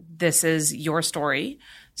this is your story,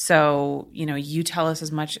 so you tell us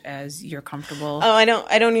as much as you're comfortable. Oh, I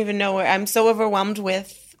don't even know where. I'm so overwhelmed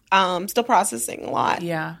with. Still processing a lot.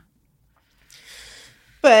 Yeah.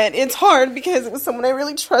 But it's hard because it was someone I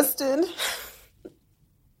really trusted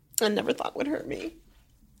and never thought would hurt me.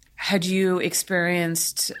 Had you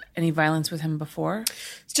experienced any violence with him before?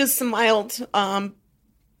 It's just some mild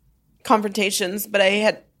confrontations, but I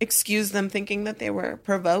had excused them thinking that they were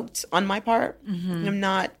provoked on my part. Mm-hmm.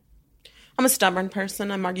 I'm a stubborn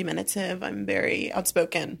person. I'm argumentative. I'm very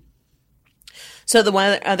outspoken. So the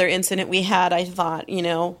one other incident we had, I thought,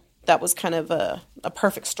 that was kind of a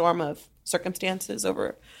perfect storm of circumstances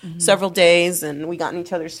over several days, and we got in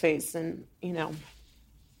each other's face, and,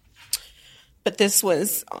 But this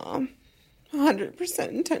was 100%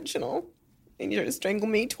 intentional. And you tried to strangle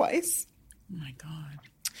me twice. Oh, my God.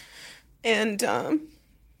 And I'm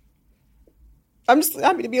just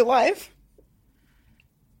happy to be alive.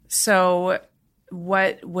 So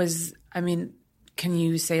what was, can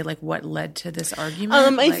you say, what led to this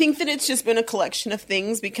argument? I think that it's just been a collection of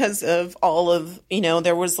things because of all of,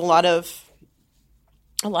 there was a lot of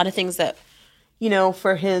things that,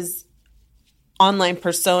 for his online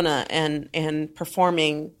persona and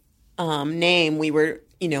performing name, we were,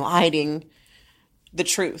 hiding the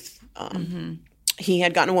truth. He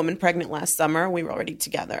had gotten a woman pregnant last summer. We were already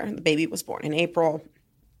together. The baby was born in April.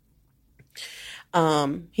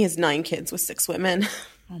 He has 9 kids with 6 women.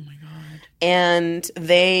 Oh, my God. And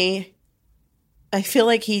I feel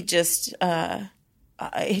like he just,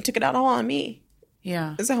 he took it out all on me.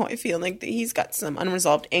 Yeah. That's how I feel. Like he's got some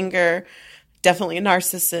unresolved anger, definitely a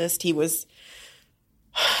narcissist. He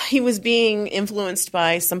was being influenced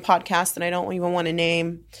by some podcast that I don't even want to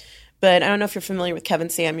name. But I don't know if you're familiar with Kevin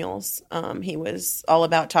Samuels. He was all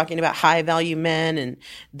about talking about high value men and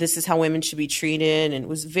this is how women should be treated. And it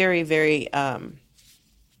was very, very,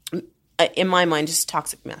 in my mind, just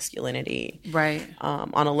toxic masculinity. Right.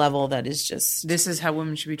 On a level that is just. This is how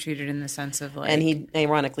women should be treated in the sense of And he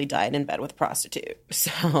ironically died in bed with a prostitute.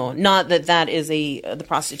 So not that is the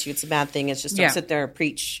prostitute's a bad thing. It's just don't sit there and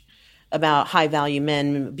preach about high value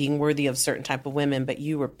men being worthy of certain type of women, but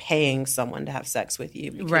you were paying someone to have sex with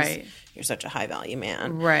you because you're such a high value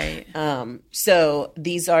man. Right. So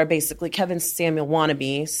these are basically Kevin Samuel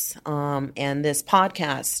wannabes. And this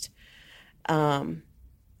podcast,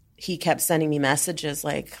 he kept sending me messages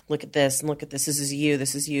like, look at this and look at this. This is you,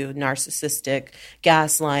 narcissistic,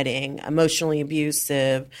 gaslighting, emotionally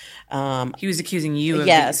abusive. He was accusing you of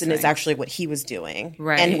yes, and it's actually what he was doing.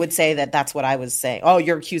 Right. And he would say that that's what I was saying. Oh,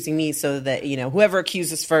 you're accusing me so that, whoever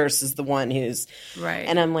accuses first is the one who's. Right.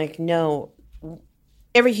 And I'm like, no,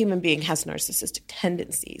 every human being has narcissistic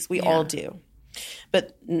tendencies. We all do.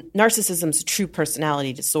 But narcissism is a true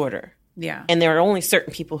personality disorder. Yeah. And there are only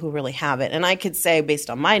certain people who really have it. And I could say, based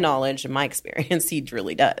on my knowledge and my experience, he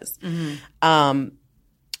really does. Mm-hmm.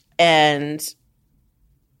 And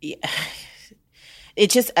it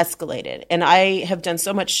just escalated. And I have done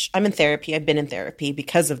so much. I'm in therapy. I've been in therapy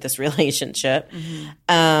because of this relationship.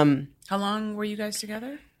 Mm-hmm. How long were you guys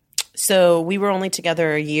together? So we were only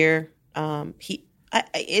together a year.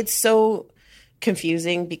 It's so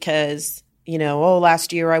confusing because,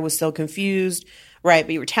 last year I was so confused. Right,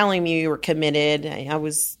 but you were telling me you were committed. I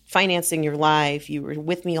was financing your life. You were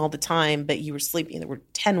with me all the time, but you were sleeping. There were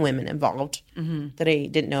 10 women involved that I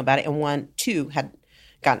didn't know about it, and 2 had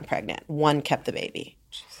gotten pregnant. 1 kept the baby.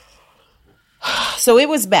 So it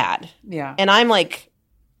was bad. Yeah. And I'm like,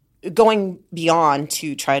 going beyond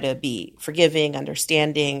to try to be forgiving,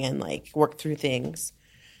 understanding, and like work through things.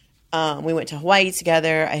 We went to Hawaii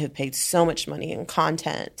together. I have paid so much money in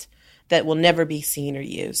content that will never be seen or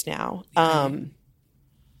used now.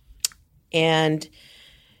 And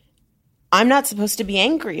I'm not supposed to be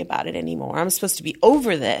angry about it anymore. I'm supposed to be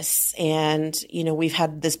over this. And, you know, we've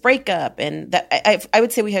had this breakup, and that I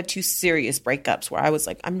would say we had 2 serious breakups where I was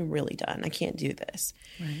like, I'm really done. I can't do this.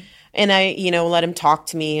 Right. And I, you know, let him talk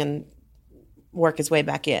to me and work his way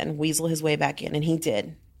back in, weasel his way back in. And he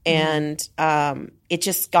did. And it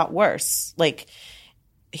just got worse. Like,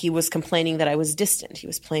 he was complaining that I was distant. He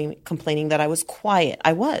was complaining that I was quiet.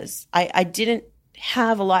 I was. I didn't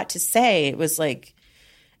have a lot to say. It was like,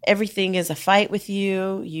 everything is a fight with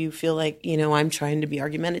you. You feel like, you know, I'm trying to be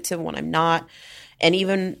argumentative when I'm not. And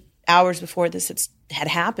even hours before this had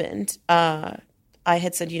happened, I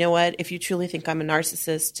had said, you know what, if you truly think I'm a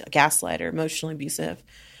narcissist, a gaslighter, emotionally abusive,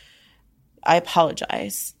 I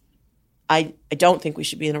apologize. I don't think we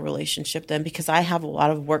should be in a relationship then, because I have a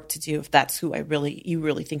lot of work to do if that's who you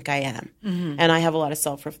really think I am. Mm-hmm. And I have a lot of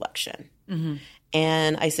self-reflection. Mm-hmm.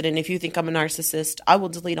 And I said, and if you think I'm a narcissist, I will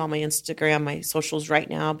delete all my Instagram, my socials right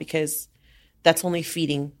now, because that's only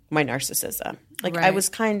feeding my narcissism. Like, right. I was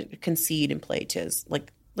kind of concede and play to his,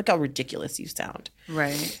 like, look how ridiculous you sound.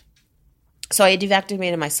 Right. So I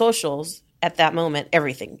deactivated my socials at that moment,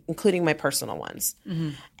 everything, including my personal ones.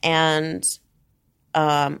 Mm-hmm. And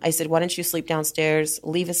I said, why don't you sleep downstairs?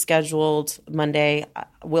 Leave is scheduled Monday.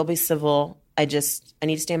 We'll be civil. I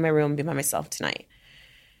need to stay in my room and be by myself tonight.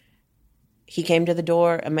 He came to the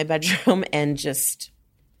door in my bedroom and just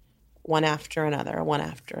one after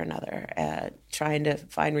another, trying to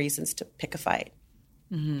find reasons to pick a fight.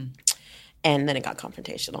 Mm-hmm. And then it got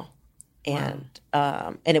confrontational. And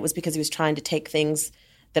and it was because he was trying to take things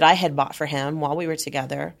that I had bought for him while we were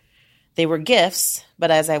together. They were gifts,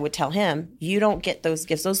 but as I would tell him, you don't get those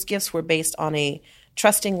gifts. Those gifts were based on a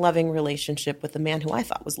trusting, loving relationship with a man who I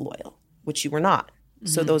thought was loyal, which you were not. Mm-hmm.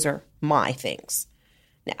 So those are my things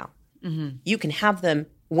now. Mm-hmm. You can have them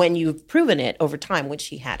when you've proven it over time, which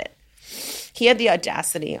he had it. He had the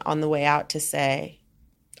audacity on the way out to say,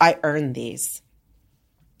 I earned these.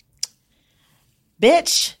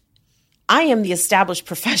 Bitch, I am the established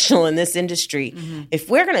professional in this industry. Mm-hmm. If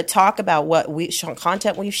we're going to talk about what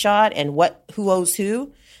content we've shot and who owes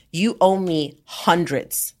who, you owe me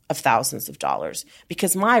hundreds of thousands of dollars,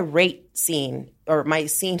 because my rate per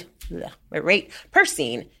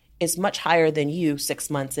scene is much higher than you 6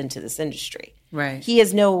 months into this industry. Right. He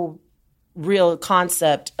has no real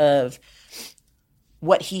concept of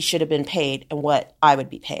what he should have been paid and what I would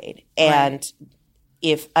be paid. And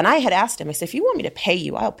and I had asked him, I said, if you want me to pay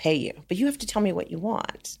you, I'll pay you. But you have to tell me what you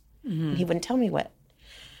want. Mm-hmm. And he wouldn't tell me what.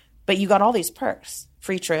 But you got all these perks,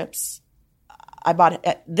 free trips. I bought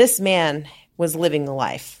it. This man was living the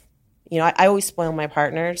life. You know, I always spoil my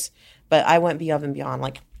partners, but I went above and beyond,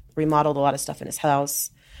 like remodeled a lot of stuff in his house.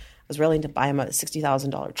 I was willing to buy him a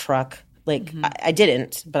 $60,000 truck. Like, mm-hmm. I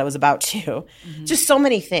didn't, but I was about to. Mm-hmm. Just so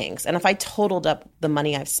many things. And if I totaled up the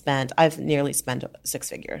money I've spent, I've nearly spent 6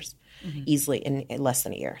 figures easily in less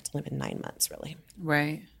than a year. It's only been 9 months, really.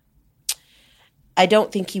 Right. I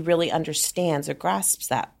don't think he really understands or grasps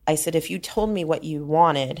that. I said, if you told me what you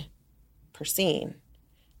wanted per scene,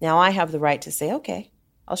 now I have the right to say, okay,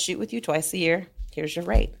 I'll shoot with you twice a year. Here's your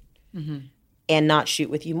rate. Mm-hmm. And not shoot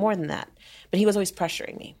with you more than that. But he was always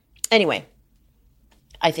pressuring me. Anyway,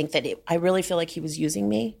 I think that I really feel like he was using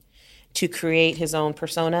me to create his own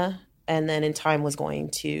persona, and then in time was going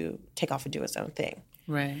to take off and do his own thing.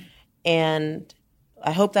 Right. And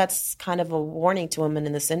I hope that's kind of a warning to women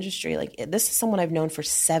in this industry. Like, this is someone I've known for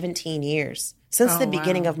 17 years, since the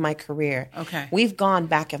beginning of my career. Okay. We've gone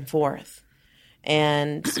back and forth.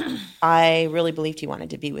 And I really believed he wanted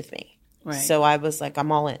to be with me. Right. So I was like,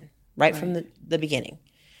 I'm all in, right from the beginning.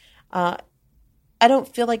 I don't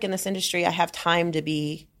feel like in this industry I have time to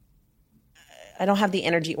be – I don't have the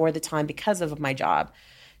energy or the time because of my job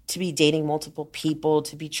to be dating multiple people,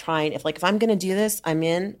 to be trying – if I'm going to do this, I'm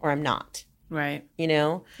in or I'm not. Right. You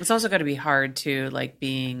know? It's also got to be hard, too, like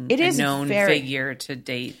being a known figure to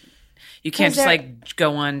date. You can't just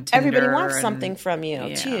go on Tinder. Everybody wants something from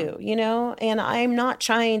you, too, you know? And I'm not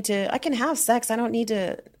trying to – I can have sex. I don't need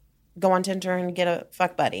to go on Tinder and get a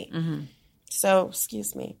fuck buddy. Mm-hmm. So,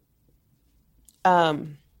 excuse me. So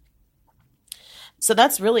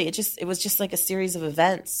that's really, it was just like a series of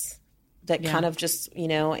events that kind of just, you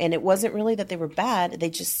know, and it wasn't really that they were bad.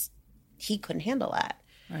 He couldn't handle that.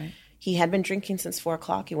 Right. He had been drinking since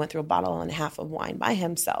 4:00. He went through a bottle and a half of wine by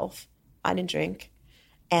himself. I didn't drink.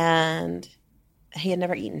 And he had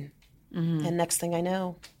never eaten. Mm-hmm. And next thing I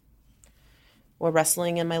know, were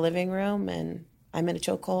wrestling in my living room, and I'm in a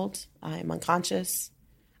chokehold. I'm unconscious.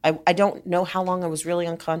 I don't know how long I was really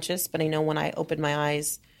unconscious, but I know when I opened my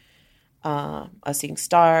eyes, I was seeing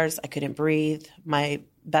stars. I couldn't breathe. My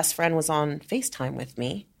best friend was on FaceTime with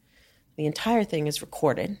me. The entire thing is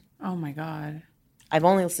recorded. Oh, my God. I've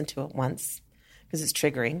only listened to it once because it's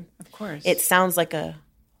triggering. Of course. It sounds like a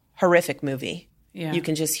horrific movie. Yeah. You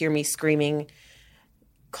can just hear me screaming,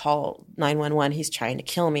 call 911. He's trying to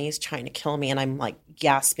kill me. He's trying to kill me. And I'm like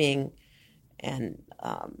gasping and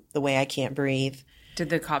the way I can't breathe. Did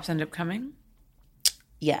the cops end up coming?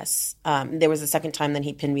 Yes. There was a second time then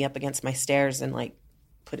he pinned me up against my stairs and like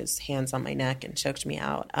put his hands on my neck and choked me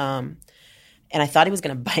out. And I thought he was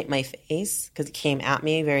going to bite my face because he came at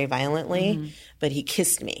me very violently, but he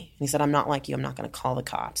kissed me. And he said, I'm not like you. I'm not going to call the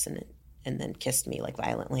cops. And then kissed me like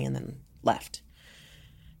violently and then left.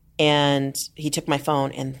 And he took my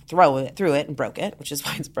phone and threw it and broke it, which is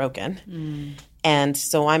why it's broken. And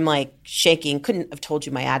so I'm like shaking. Couldn't have told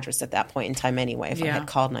you my address at that point in time anyway if I had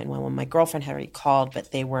called 911. My girlfriend had already called,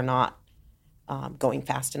 but they were not going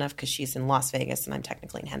fast enough because she's in Las Vegas and I'm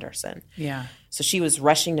technically in Henderson. Yeah. So she was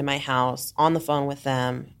rushing to my house on the phone with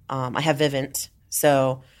them. I have Vivint,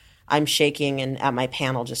 so I'm shaking and at my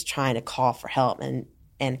panel just trying to call for help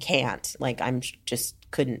and can't. Like I'm just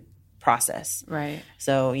couldn't process. Right.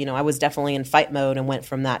 So, I was definitely in fight mode and went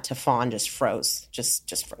from that to fawn, just froze,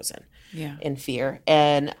 just frozen. Yeah. In fear.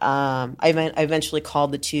 And I eventually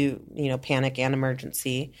called the two, panic and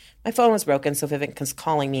emergency. My phone was broken, so Vivek was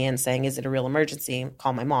calling me and saying, is it a real emergency?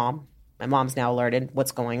 Call my mom. My mom's now alerted.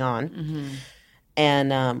 What's going on?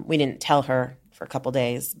 And we didn't tell her for a couple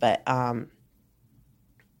days, but the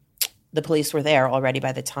police were there already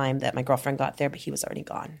by the time that my girlfriend got there, but he was already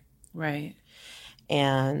gone. Right.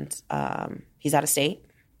 And he's out of state,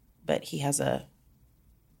 but he has a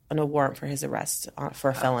warrant for his arrest for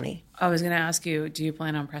a felony. I was going to ask you, do you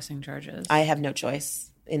plan on pressing charges? I have no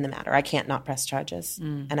choice in the matter. I can't not press charges,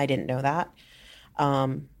 and I didn't know that.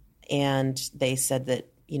 And they said that,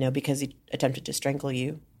 because he attempted to strangle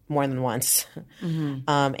you more than once, and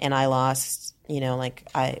I lost,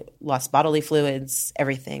 I lost bodily fluids,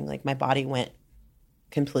 everything. Like my body went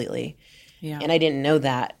completely. Yeah. And I didn't know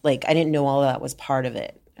that. Like I didn't know all of that was part of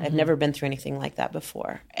it. I've never been through anything like that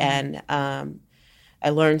before. And I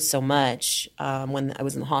learned so much when I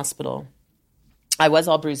was in the hospital. I was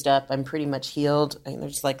all bruised up. I'm pretty much healed. I mean,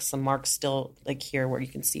 there's like some marks still like here where you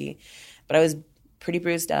can see. But I was pretty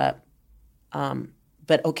bruised up.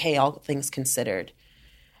 But okay, all things considered.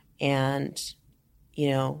 And,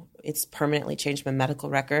 it's permanently changed my medical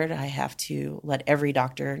record. I have to let every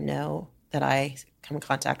doctor know that I come in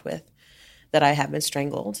contact with that I have been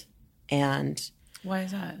strangled. And why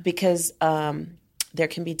is that? Because there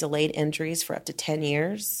can be delayed injuries for up to 10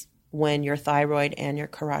 years when your thyroid and your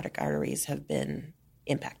carotid arteries have been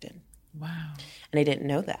impacted. Wow. And I didn't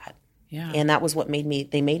know that. Yeah. And that was what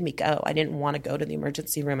they made me go. I didn't want to go to the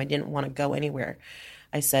emergency room. I didn't want to go anywhere.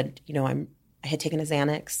 I said, I had taken a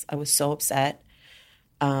Xanax. I was so upset.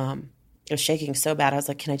 I was shaking so bad. I was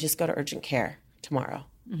like, can I just go to urgent care tomorrow?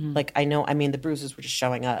 Like, the bruises were just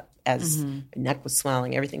showing up as my neck was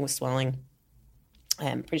swelling. Everything was swelling.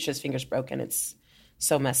 I'm pretty sure his finger's broken. It's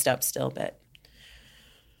so messed up still, but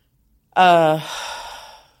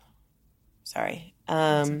sorry.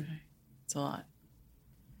 Okay. It's a lot.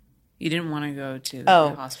 You didn't want to go to the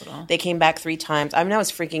hospital. They came back 3 times. I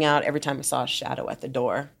was freaking out every time I saw a shadow at the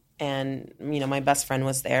door. And, my best friend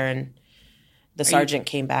was there, and the sergeant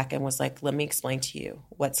came back and was like, let me explain to you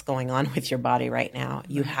what's going on with your body right now.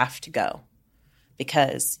 You have to go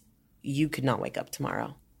because you could not wake up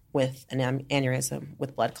tomorrow with an aneurysm,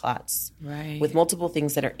 with blood clots, with multiple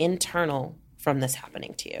things that are internal from this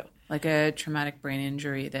happening to you. Like a traumatic brain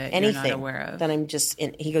injury that Anything you're not aware of. That I'm just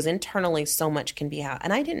he goes, internally so much can be out.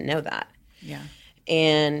 And I didn't know that. Yeah.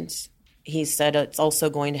 And he said, it's also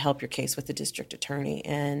going to help your case with the district attorney.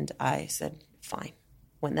 And I said, fine.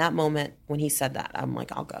 When he said that, I'm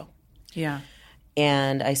like, I'll go. Yeah.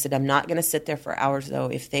 And I said, I'm not going to sit there for hours,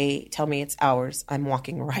 though. If they tell me it's hours, I'm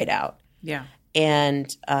walking right out. Yeah.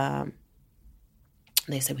 And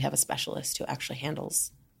they said, we have a specialist who actually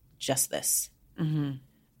handles just this.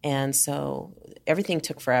 And so everything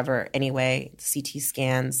took forever anyway. CT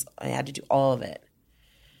scans, I had to do all of it.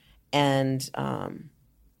 And I'm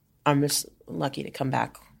just lucky to come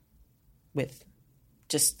back with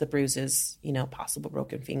just the bruises, possible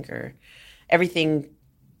broken finger. Everything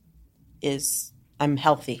I'm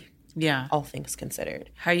healthy. Yeah. All things considered.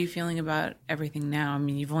 How are you feeling about everything now? I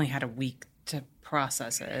mean, you've only had a week to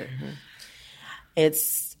process it.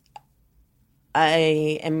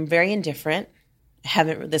 I am very indifferent.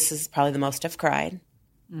 This is probably the most I've cried.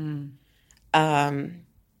 I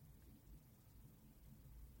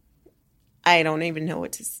don't even know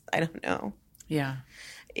I don't know. Yeah.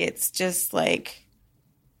 It's just like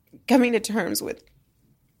coming to terms with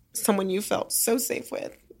someone you felt so safe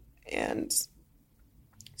with and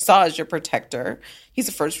saw as your protector. He's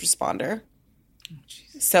a first responder. Oh,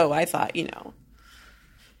 so I thought,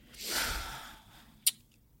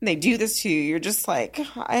 they do this to you. You're just like,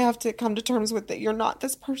 I have to come to terms with that. You're not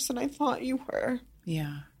this person I thought you were.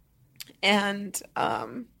 Yeah. And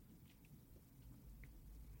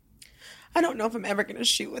I don't know if I'm ever going to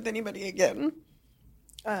shoot with anybody again.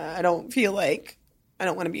 I don't feel like I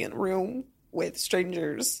don't want to be in a room with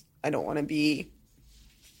strangers. I don't want to be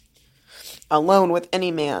alone with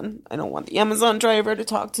any man. I don't want the Amazon driver to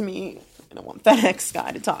talk to me. I don't want FedEx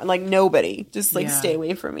guy to talk. Like, nobody. Just, stay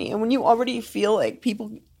away from me. And when you already feel like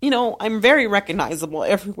people, I'm very recognizable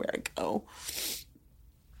everywhere I go.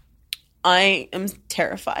 I am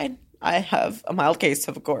terrified. I have a mild case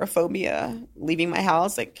of agoraphobia leaving my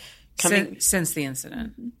house. Since the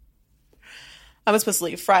incident. I was supposed to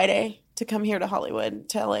leave Friday to come here to Hollywood,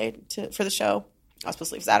 to LA for the show. I was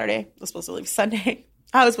supposed to leave Saturday. I was supposed to leave Sunday.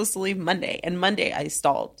 I was supposed to leave Monday. And Monday I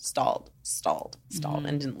stalled,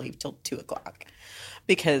 and didn't leave till 2:00.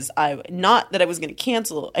 Because not that I was going to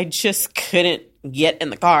cancel, I just couldn't get in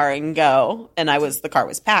the car and go. And the car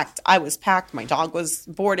was packed. I was packed. My dog was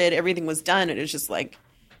boarded. Everything was done. And it was just like,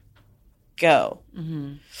 go.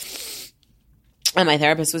 Mm-hmm. And my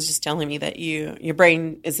therapist was just telling me that your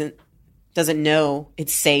brain doesn't know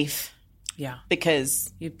it's safe. Yeah.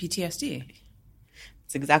 Because you have PTSD.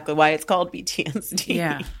 It's exactly why it's called PTSD.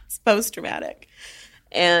 Yeah. It's post-traumatic.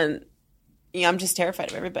 And I'm just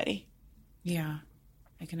terrified of everybody. Yeah.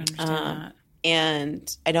 I can understand that.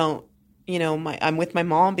 And I don't, I'm with my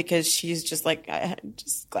mom because she's just like, I'm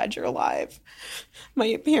just glad you're alive.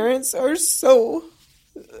 My parents are so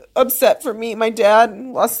upset for me. My dad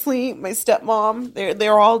lost sleep. My stepmom,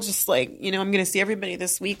 they're all just like, I'm going to see everybody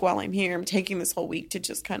this week while I'm here. I'm taking this whole week to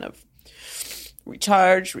just kind of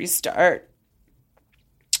recharge, restart,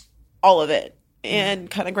 all of it, and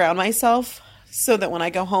kind of ground myself so that when I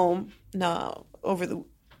go home over the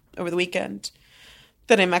weekend,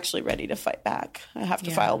 that I'm actually ready to fight back. I have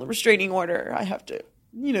to file the restraining order. I have to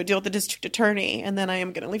deal with the district attorney, and then I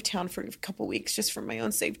am going to leave town for a couple weeks just for my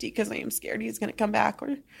own safety because I am scared he's going to come back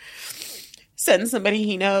or send somebody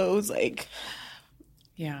he knows.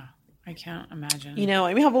 Yeah, I can't imagine.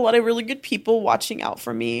 I have a lot of really good people watching out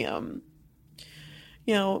for me.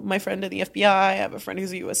 My friend in the FBI, I have a friend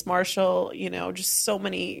who's a U.S. Marshal, just so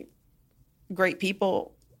many great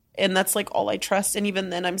people. And that's all I trust. And even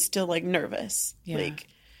then I'm still nervous. Yeah.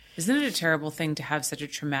 Isn't it a terrible thing to have such a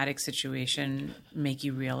traumatic situation make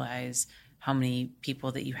you realize how many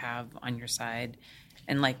people that you have on your side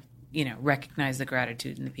and recognize the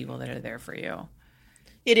gratitude in the people that are there for you?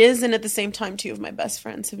 It is. And at the same time, two of my best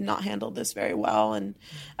friends have not handled this very well. And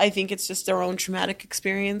I think it's just their own traumatic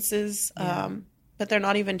experiences. Yeah. But they're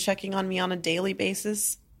not even checking on me on a daily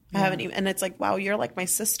basis. I haven't even, and it's like, wow, you're like my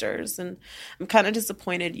sisters. And I'm kind of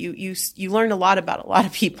disappointed. You learn a lot about a lot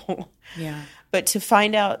of people. Yeah. But to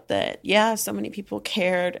find out that, so many people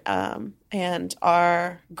cared and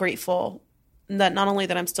are grateful that not only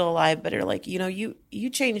that I'm still alive, but are like, you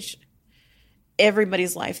change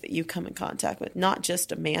everybody's life that you come in contact with, not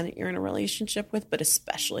just a man that you're in a relationship with, but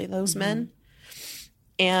especially those men.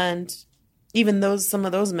 And even some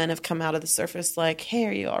of those men have come out of the surface like, hey,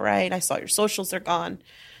 are you all right? I saw your socials are gone.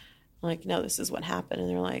 Like, no, this is what happened. And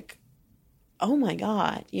they're like, oh my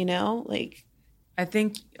God, I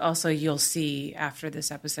think also you'll see after this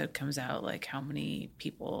episode comes out, how many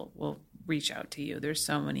people will reach out to you. There's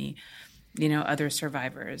so many, other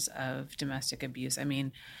survivors of domestic abuse. I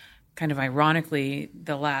mean, kind of ironically,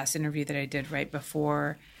 the last interview that I did right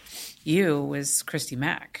before you was Christy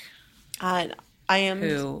Mack.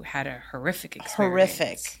 Who had a horrific experience.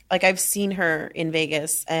 Horrific. I've seen her in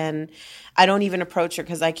Vegas, and I don't even approach her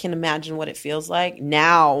because I can imagine what it feels like.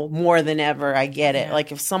 Now, more than ever, I get it. Yeah.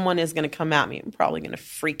 If someone is going to come at me, I'm probably going to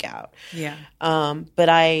freak out. Yeah. But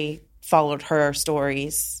I followed her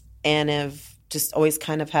stories and have just always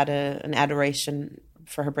kind of had an adoration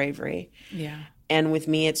for her bravery. Yeah. And with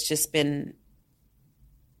me, it's just been,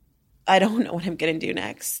 I don't know what I'm going to do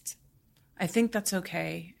next. I think that's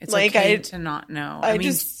okay. It's okay to not know.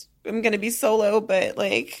 I'm going to be solo, but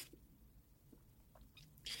I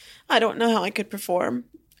don't know how I could perform.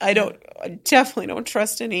 I definitely don't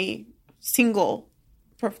trust any single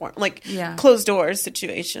closed doors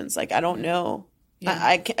situations. I don't know. Yeah.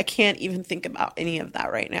 I can't even think about any of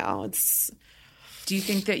that right now. Do you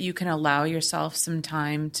think that you can allow yourself some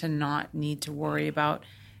time to not need to worry about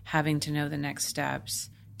having to know the next steps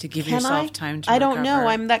To give Can yourself time to I don't know. recover.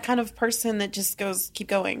 I'm that kind of person that just goes, keep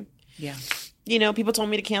going. Yeah. You know, people told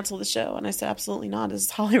me to cancel the show, and I said, absolutely not. This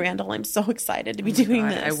is Holly Randall. I'm so excited to be doing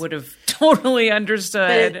God, this. I would have totally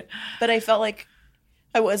understood. But I felt like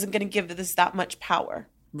I wasn't going to give this that much power.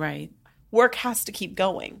 Right. Work has to keep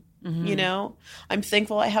going. You know, I'm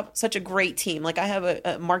thankful I have such a great team. Like I have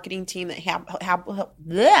a marketing team that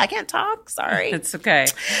I can't talk. Sorry. It's okay.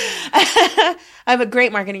 I have a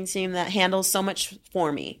great marketing team that handles so much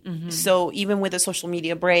for me. So even with a social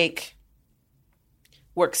media break,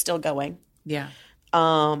 work's still going. Yeah.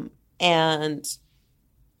 And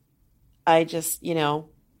I just, you know,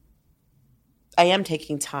 I am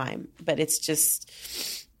taking time, but it's just,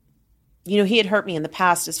 you know, he had hurt me in the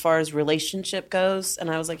past as far as relationship goes.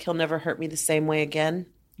 And I was like, he'll never hurt me the same way again.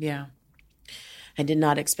 Yeah. I did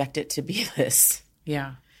not expect it to be this.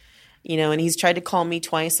 Yeah. You know, and he's tried to call me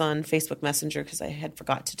twice on Facebook Messenger because I had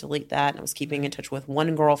forgot to delete that. And I was keeping in touch with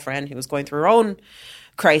one girlfriend who was going through her own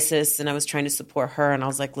crisis. And I was trying to support her. And I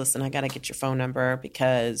was like, listen, I got to get your phone number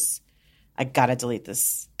because I got to delete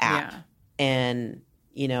this app. Yeah. And,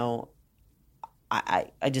 you know,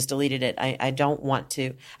 I just deleted it. I don't want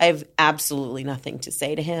to. I have absolutely nothing to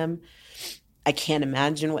say to him. I can't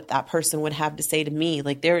imagine what that person would have to say to me.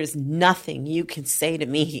 Like, there is nothing you can say to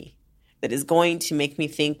me that is going to make me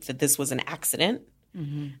think that this was an accident,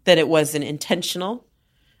 that it wasn't intentional.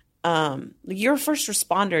 You're a first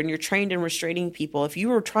responder and you're trained in restraining people. If you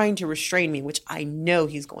were trying to restrain me, which I know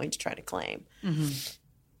he's going to try to claim,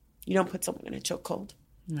 you don't put someone in a chokehold.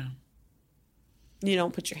 No. You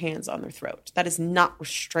don't put your hands on their throat. That is not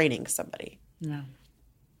restraining somebody. No.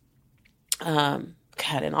 God,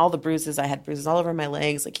 and all the bruises, I had bruises all over my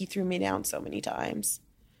legs. Like, he threw me down so many times.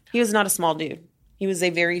 He was not a small dude. He was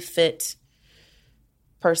a very fit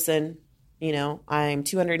person. You know, I'm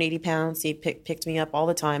 280 pounds. He picked me up all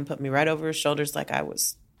the time, put me right over his shoulders like I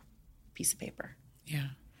was a piece of paper. Yeah.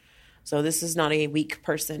 So this is not a weak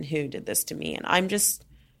person who did this to me. And I'm just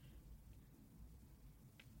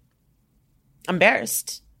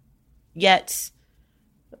embarrassed, yet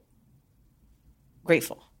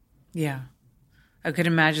grateful. Yeah. I could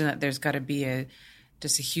imagine that there's got to be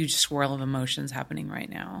just a huge swirl of emotions happening right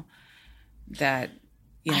now that,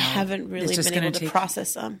 you know, I haven't really been able to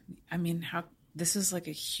process them. I mean, this is like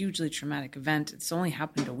a hugely traumatic event. It's only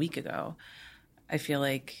happened a week ago. I feel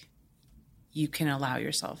like you can allow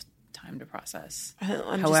yourself time to process.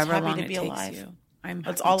 I'm however just happy long to it be takes alive. you.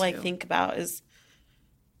 That's all I think about is,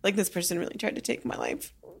 like, this person really tried to take my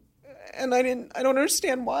life. And I don't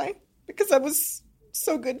understand why. Because I was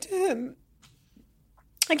so good to him.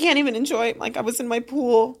 I can't even enjoy it. Like, I was in my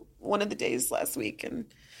pool one of the days last week, and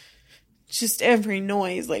just every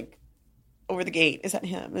noise, like, over the gate, is that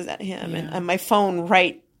him? Is that him? Yeah. And my phone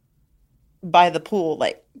right by the pool,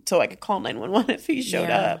 like, so I could call 911 if he showed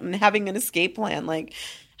up. And having an escape plan, like,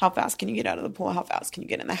 how fast can you get out of the pool? How fast can you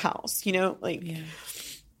get in the house? You know, like,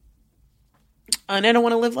 and I don't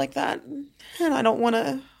want to live like that. And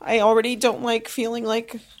I already don't like feeling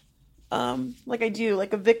like I do,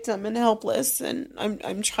 like a victim and helpless. And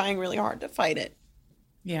I'm trying really hard to fight it.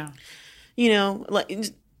 Yeah. You know,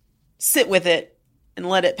 sit with it and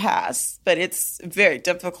let it pass. But it's very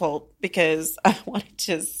difficult because I want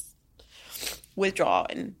to just withdraw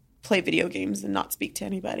and play video games and not speak to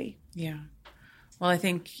anybody. Yeah. Well, I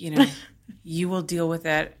think, you know, you will deal with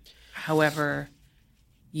that however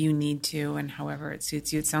you need to and however it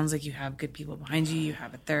suits you. It sounds like you have good people behind you. You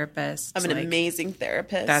have a therapist. I'm an amazing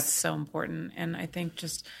therapist. That's so important. And I think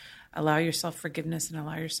just allow yourself forgiveness and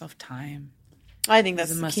allow yourself time. I think that's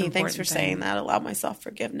the the most key. Thanks important for thing. saying that. Allow myself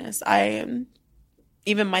forgiveness.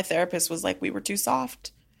 Even my therapist was like, we were too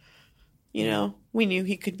soft. You know, we knew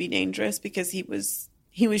he could be dangerous because he was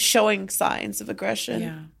showing signs of aggression.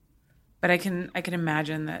 Yeah. But I can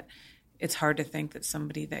imagine that it's hard to think that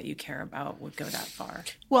somebody that you care about would go that far.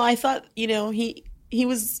 Well, I thought, you know, he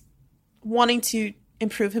was wanting to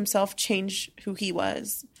improve himself, change who he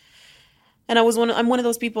was. And I'm one of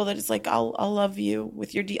those people that is like, I'll love you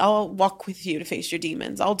with I'll walk with you to face your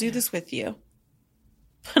demons. I'll do this with you.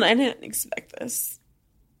 But I didn't expect this.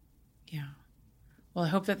 Yeah. Well, I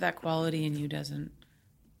hope that quality in you doesn't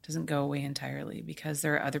go away entirely, because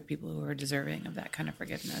there are other people who are deserving of that kind of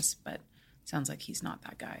forgiveness, but it sounds like he's not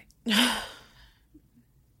that guy.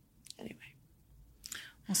 Anyway.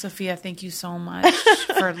 Well, Sophia, thank you so much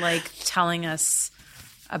for telling us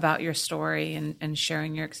about your story and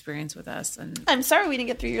sharing your experience with us. And I'm sorry we didn't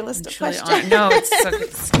get through your list of questions. No,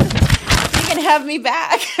 it's you can have me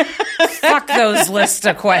back. Fuck those list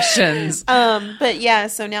of questions. But yeah,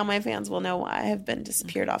 so now my fans will know why I have been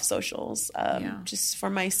disappeared off socials, just for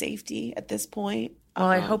my safety at this point. Well,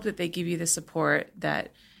 I hope that they give you the support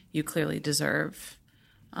that you clearly deserve.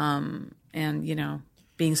 And, you know,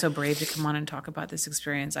 being so brave to come on and talk about this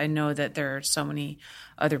experience. I know that there are so many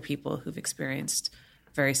other people who've experienced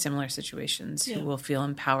very similar situations who will feel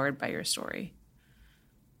empowered by your story.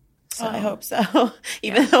 So, I hope so.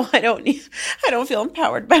 Even though I don't feel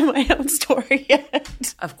empowered by my own story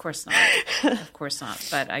yet. Of course not. Of course not.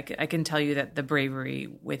 But I can tell you that the bravery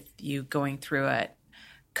with you going through it,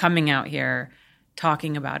 coming out here,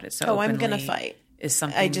 talking about it so openly. I'm going to fight. Is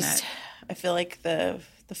something I feel like the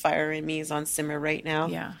fire in me is on simmer right now.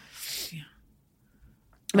 Yeah.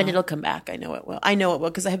 But it'll come back. I know it will.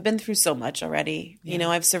 Because I have been through so much already. Yeah. You know,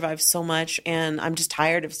 I've survived so much, and I'm just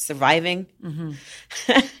tired of surviving.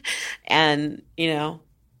 Mm-hmm. And, you know,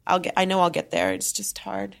 I'll get there. It's just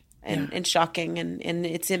hard and shocking, and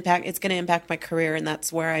it's going to impact my career, and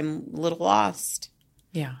that's where I'm a little lost.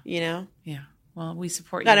 Yeah. You know? Yeah. Well, we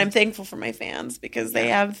support you. But I'm thankful for my fans because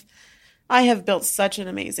I have built such an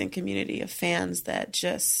amazing community of fans that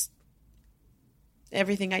just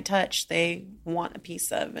everything I touch, they want a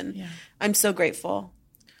piece of. And I'm so grateful.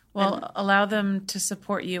 Well, allow them to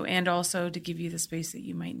support you and also to give you the space that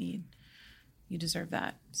you might need. You deserve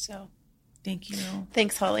that. So thank you.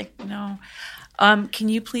 Thanks, Holly. No. Can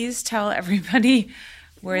you please tell everybody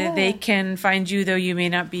where they can find you, though you may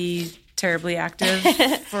not be terribly active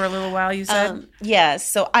for a little while, you said?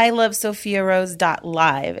 So I love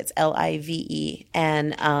sofiarose.live. It's LIVE.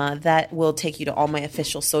 And that will take you to all my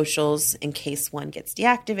official socials in case one gets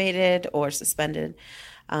deactivated or suspended.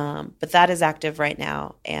 But that is active right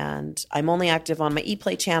now. And I'm only active on my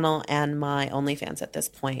ePlay channel and my OnlyFans at this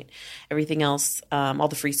point. Everything else, all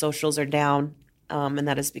the free socials are down. And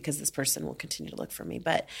that is because this person will continue to look for me.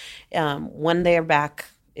 But when they are back,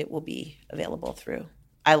 it will be available through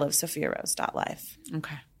I love sofiarose.live.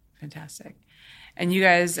 Okay. Fantastic. And you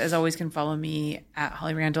guys, as always, can follow me at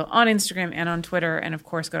Holly Randall on Instagram and on Twitter. And, of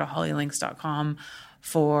course, go to hollylinks.com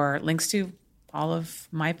for links to all of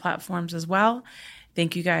my platforms as well.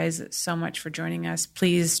 Thank you guys so much for joining us.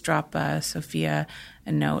 Please drop Sofia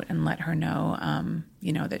a note and let her know,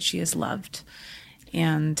 that she is loved.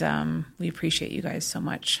 And we appreciate you guys so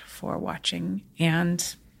much for watching.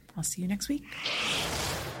 And I'll see you next week.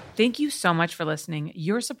 Thank you so much for listening.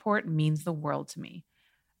 Your support means the world to me.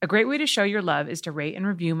 A great way to show your love is to rate and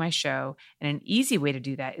review my show. And an easy way to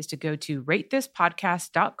do that is to go to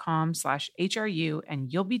ratethispodcast.com/HRU,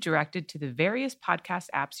 and you'll be directed to the various podcast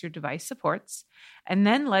apps your device supports, and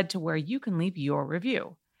then led to where you can leave your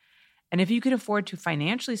review. And if you can afford to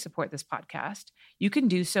financially support this podcast, you can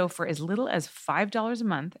do so for as little as $5 a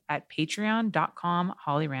month at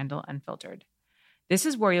patreon.com/HollyRandallUnfiltered. This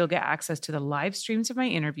is where you'll get access to the live streams of my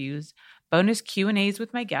interviews, bonus Q&As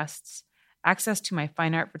with my guests, access to my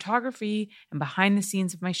fine art photography and behind the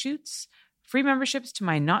scenes of my shoots, free memberships to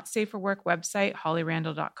my Not Safe for Work website,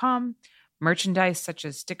 hollyrandall.com, merchandise such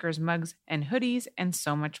as stickers, mugs, and hoodies, and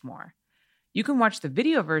so much more. You can watch the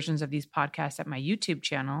video versions of these podcasts at my YouTube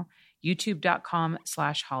channel,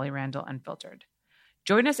 youtube.com/HollyRandallUnfiltered.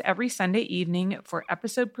 Join us every Sunday evening for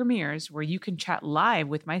episode premieres where you can chat live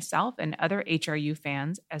with myself and other HRU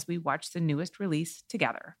fans as we watch the newest release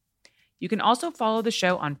together. You can also follow the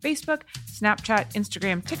show on Facebook, Snapchat,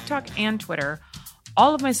 Instagram, TikTok, and Twitter.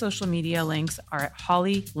 All of my social media links are at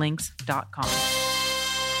hollylinks.com.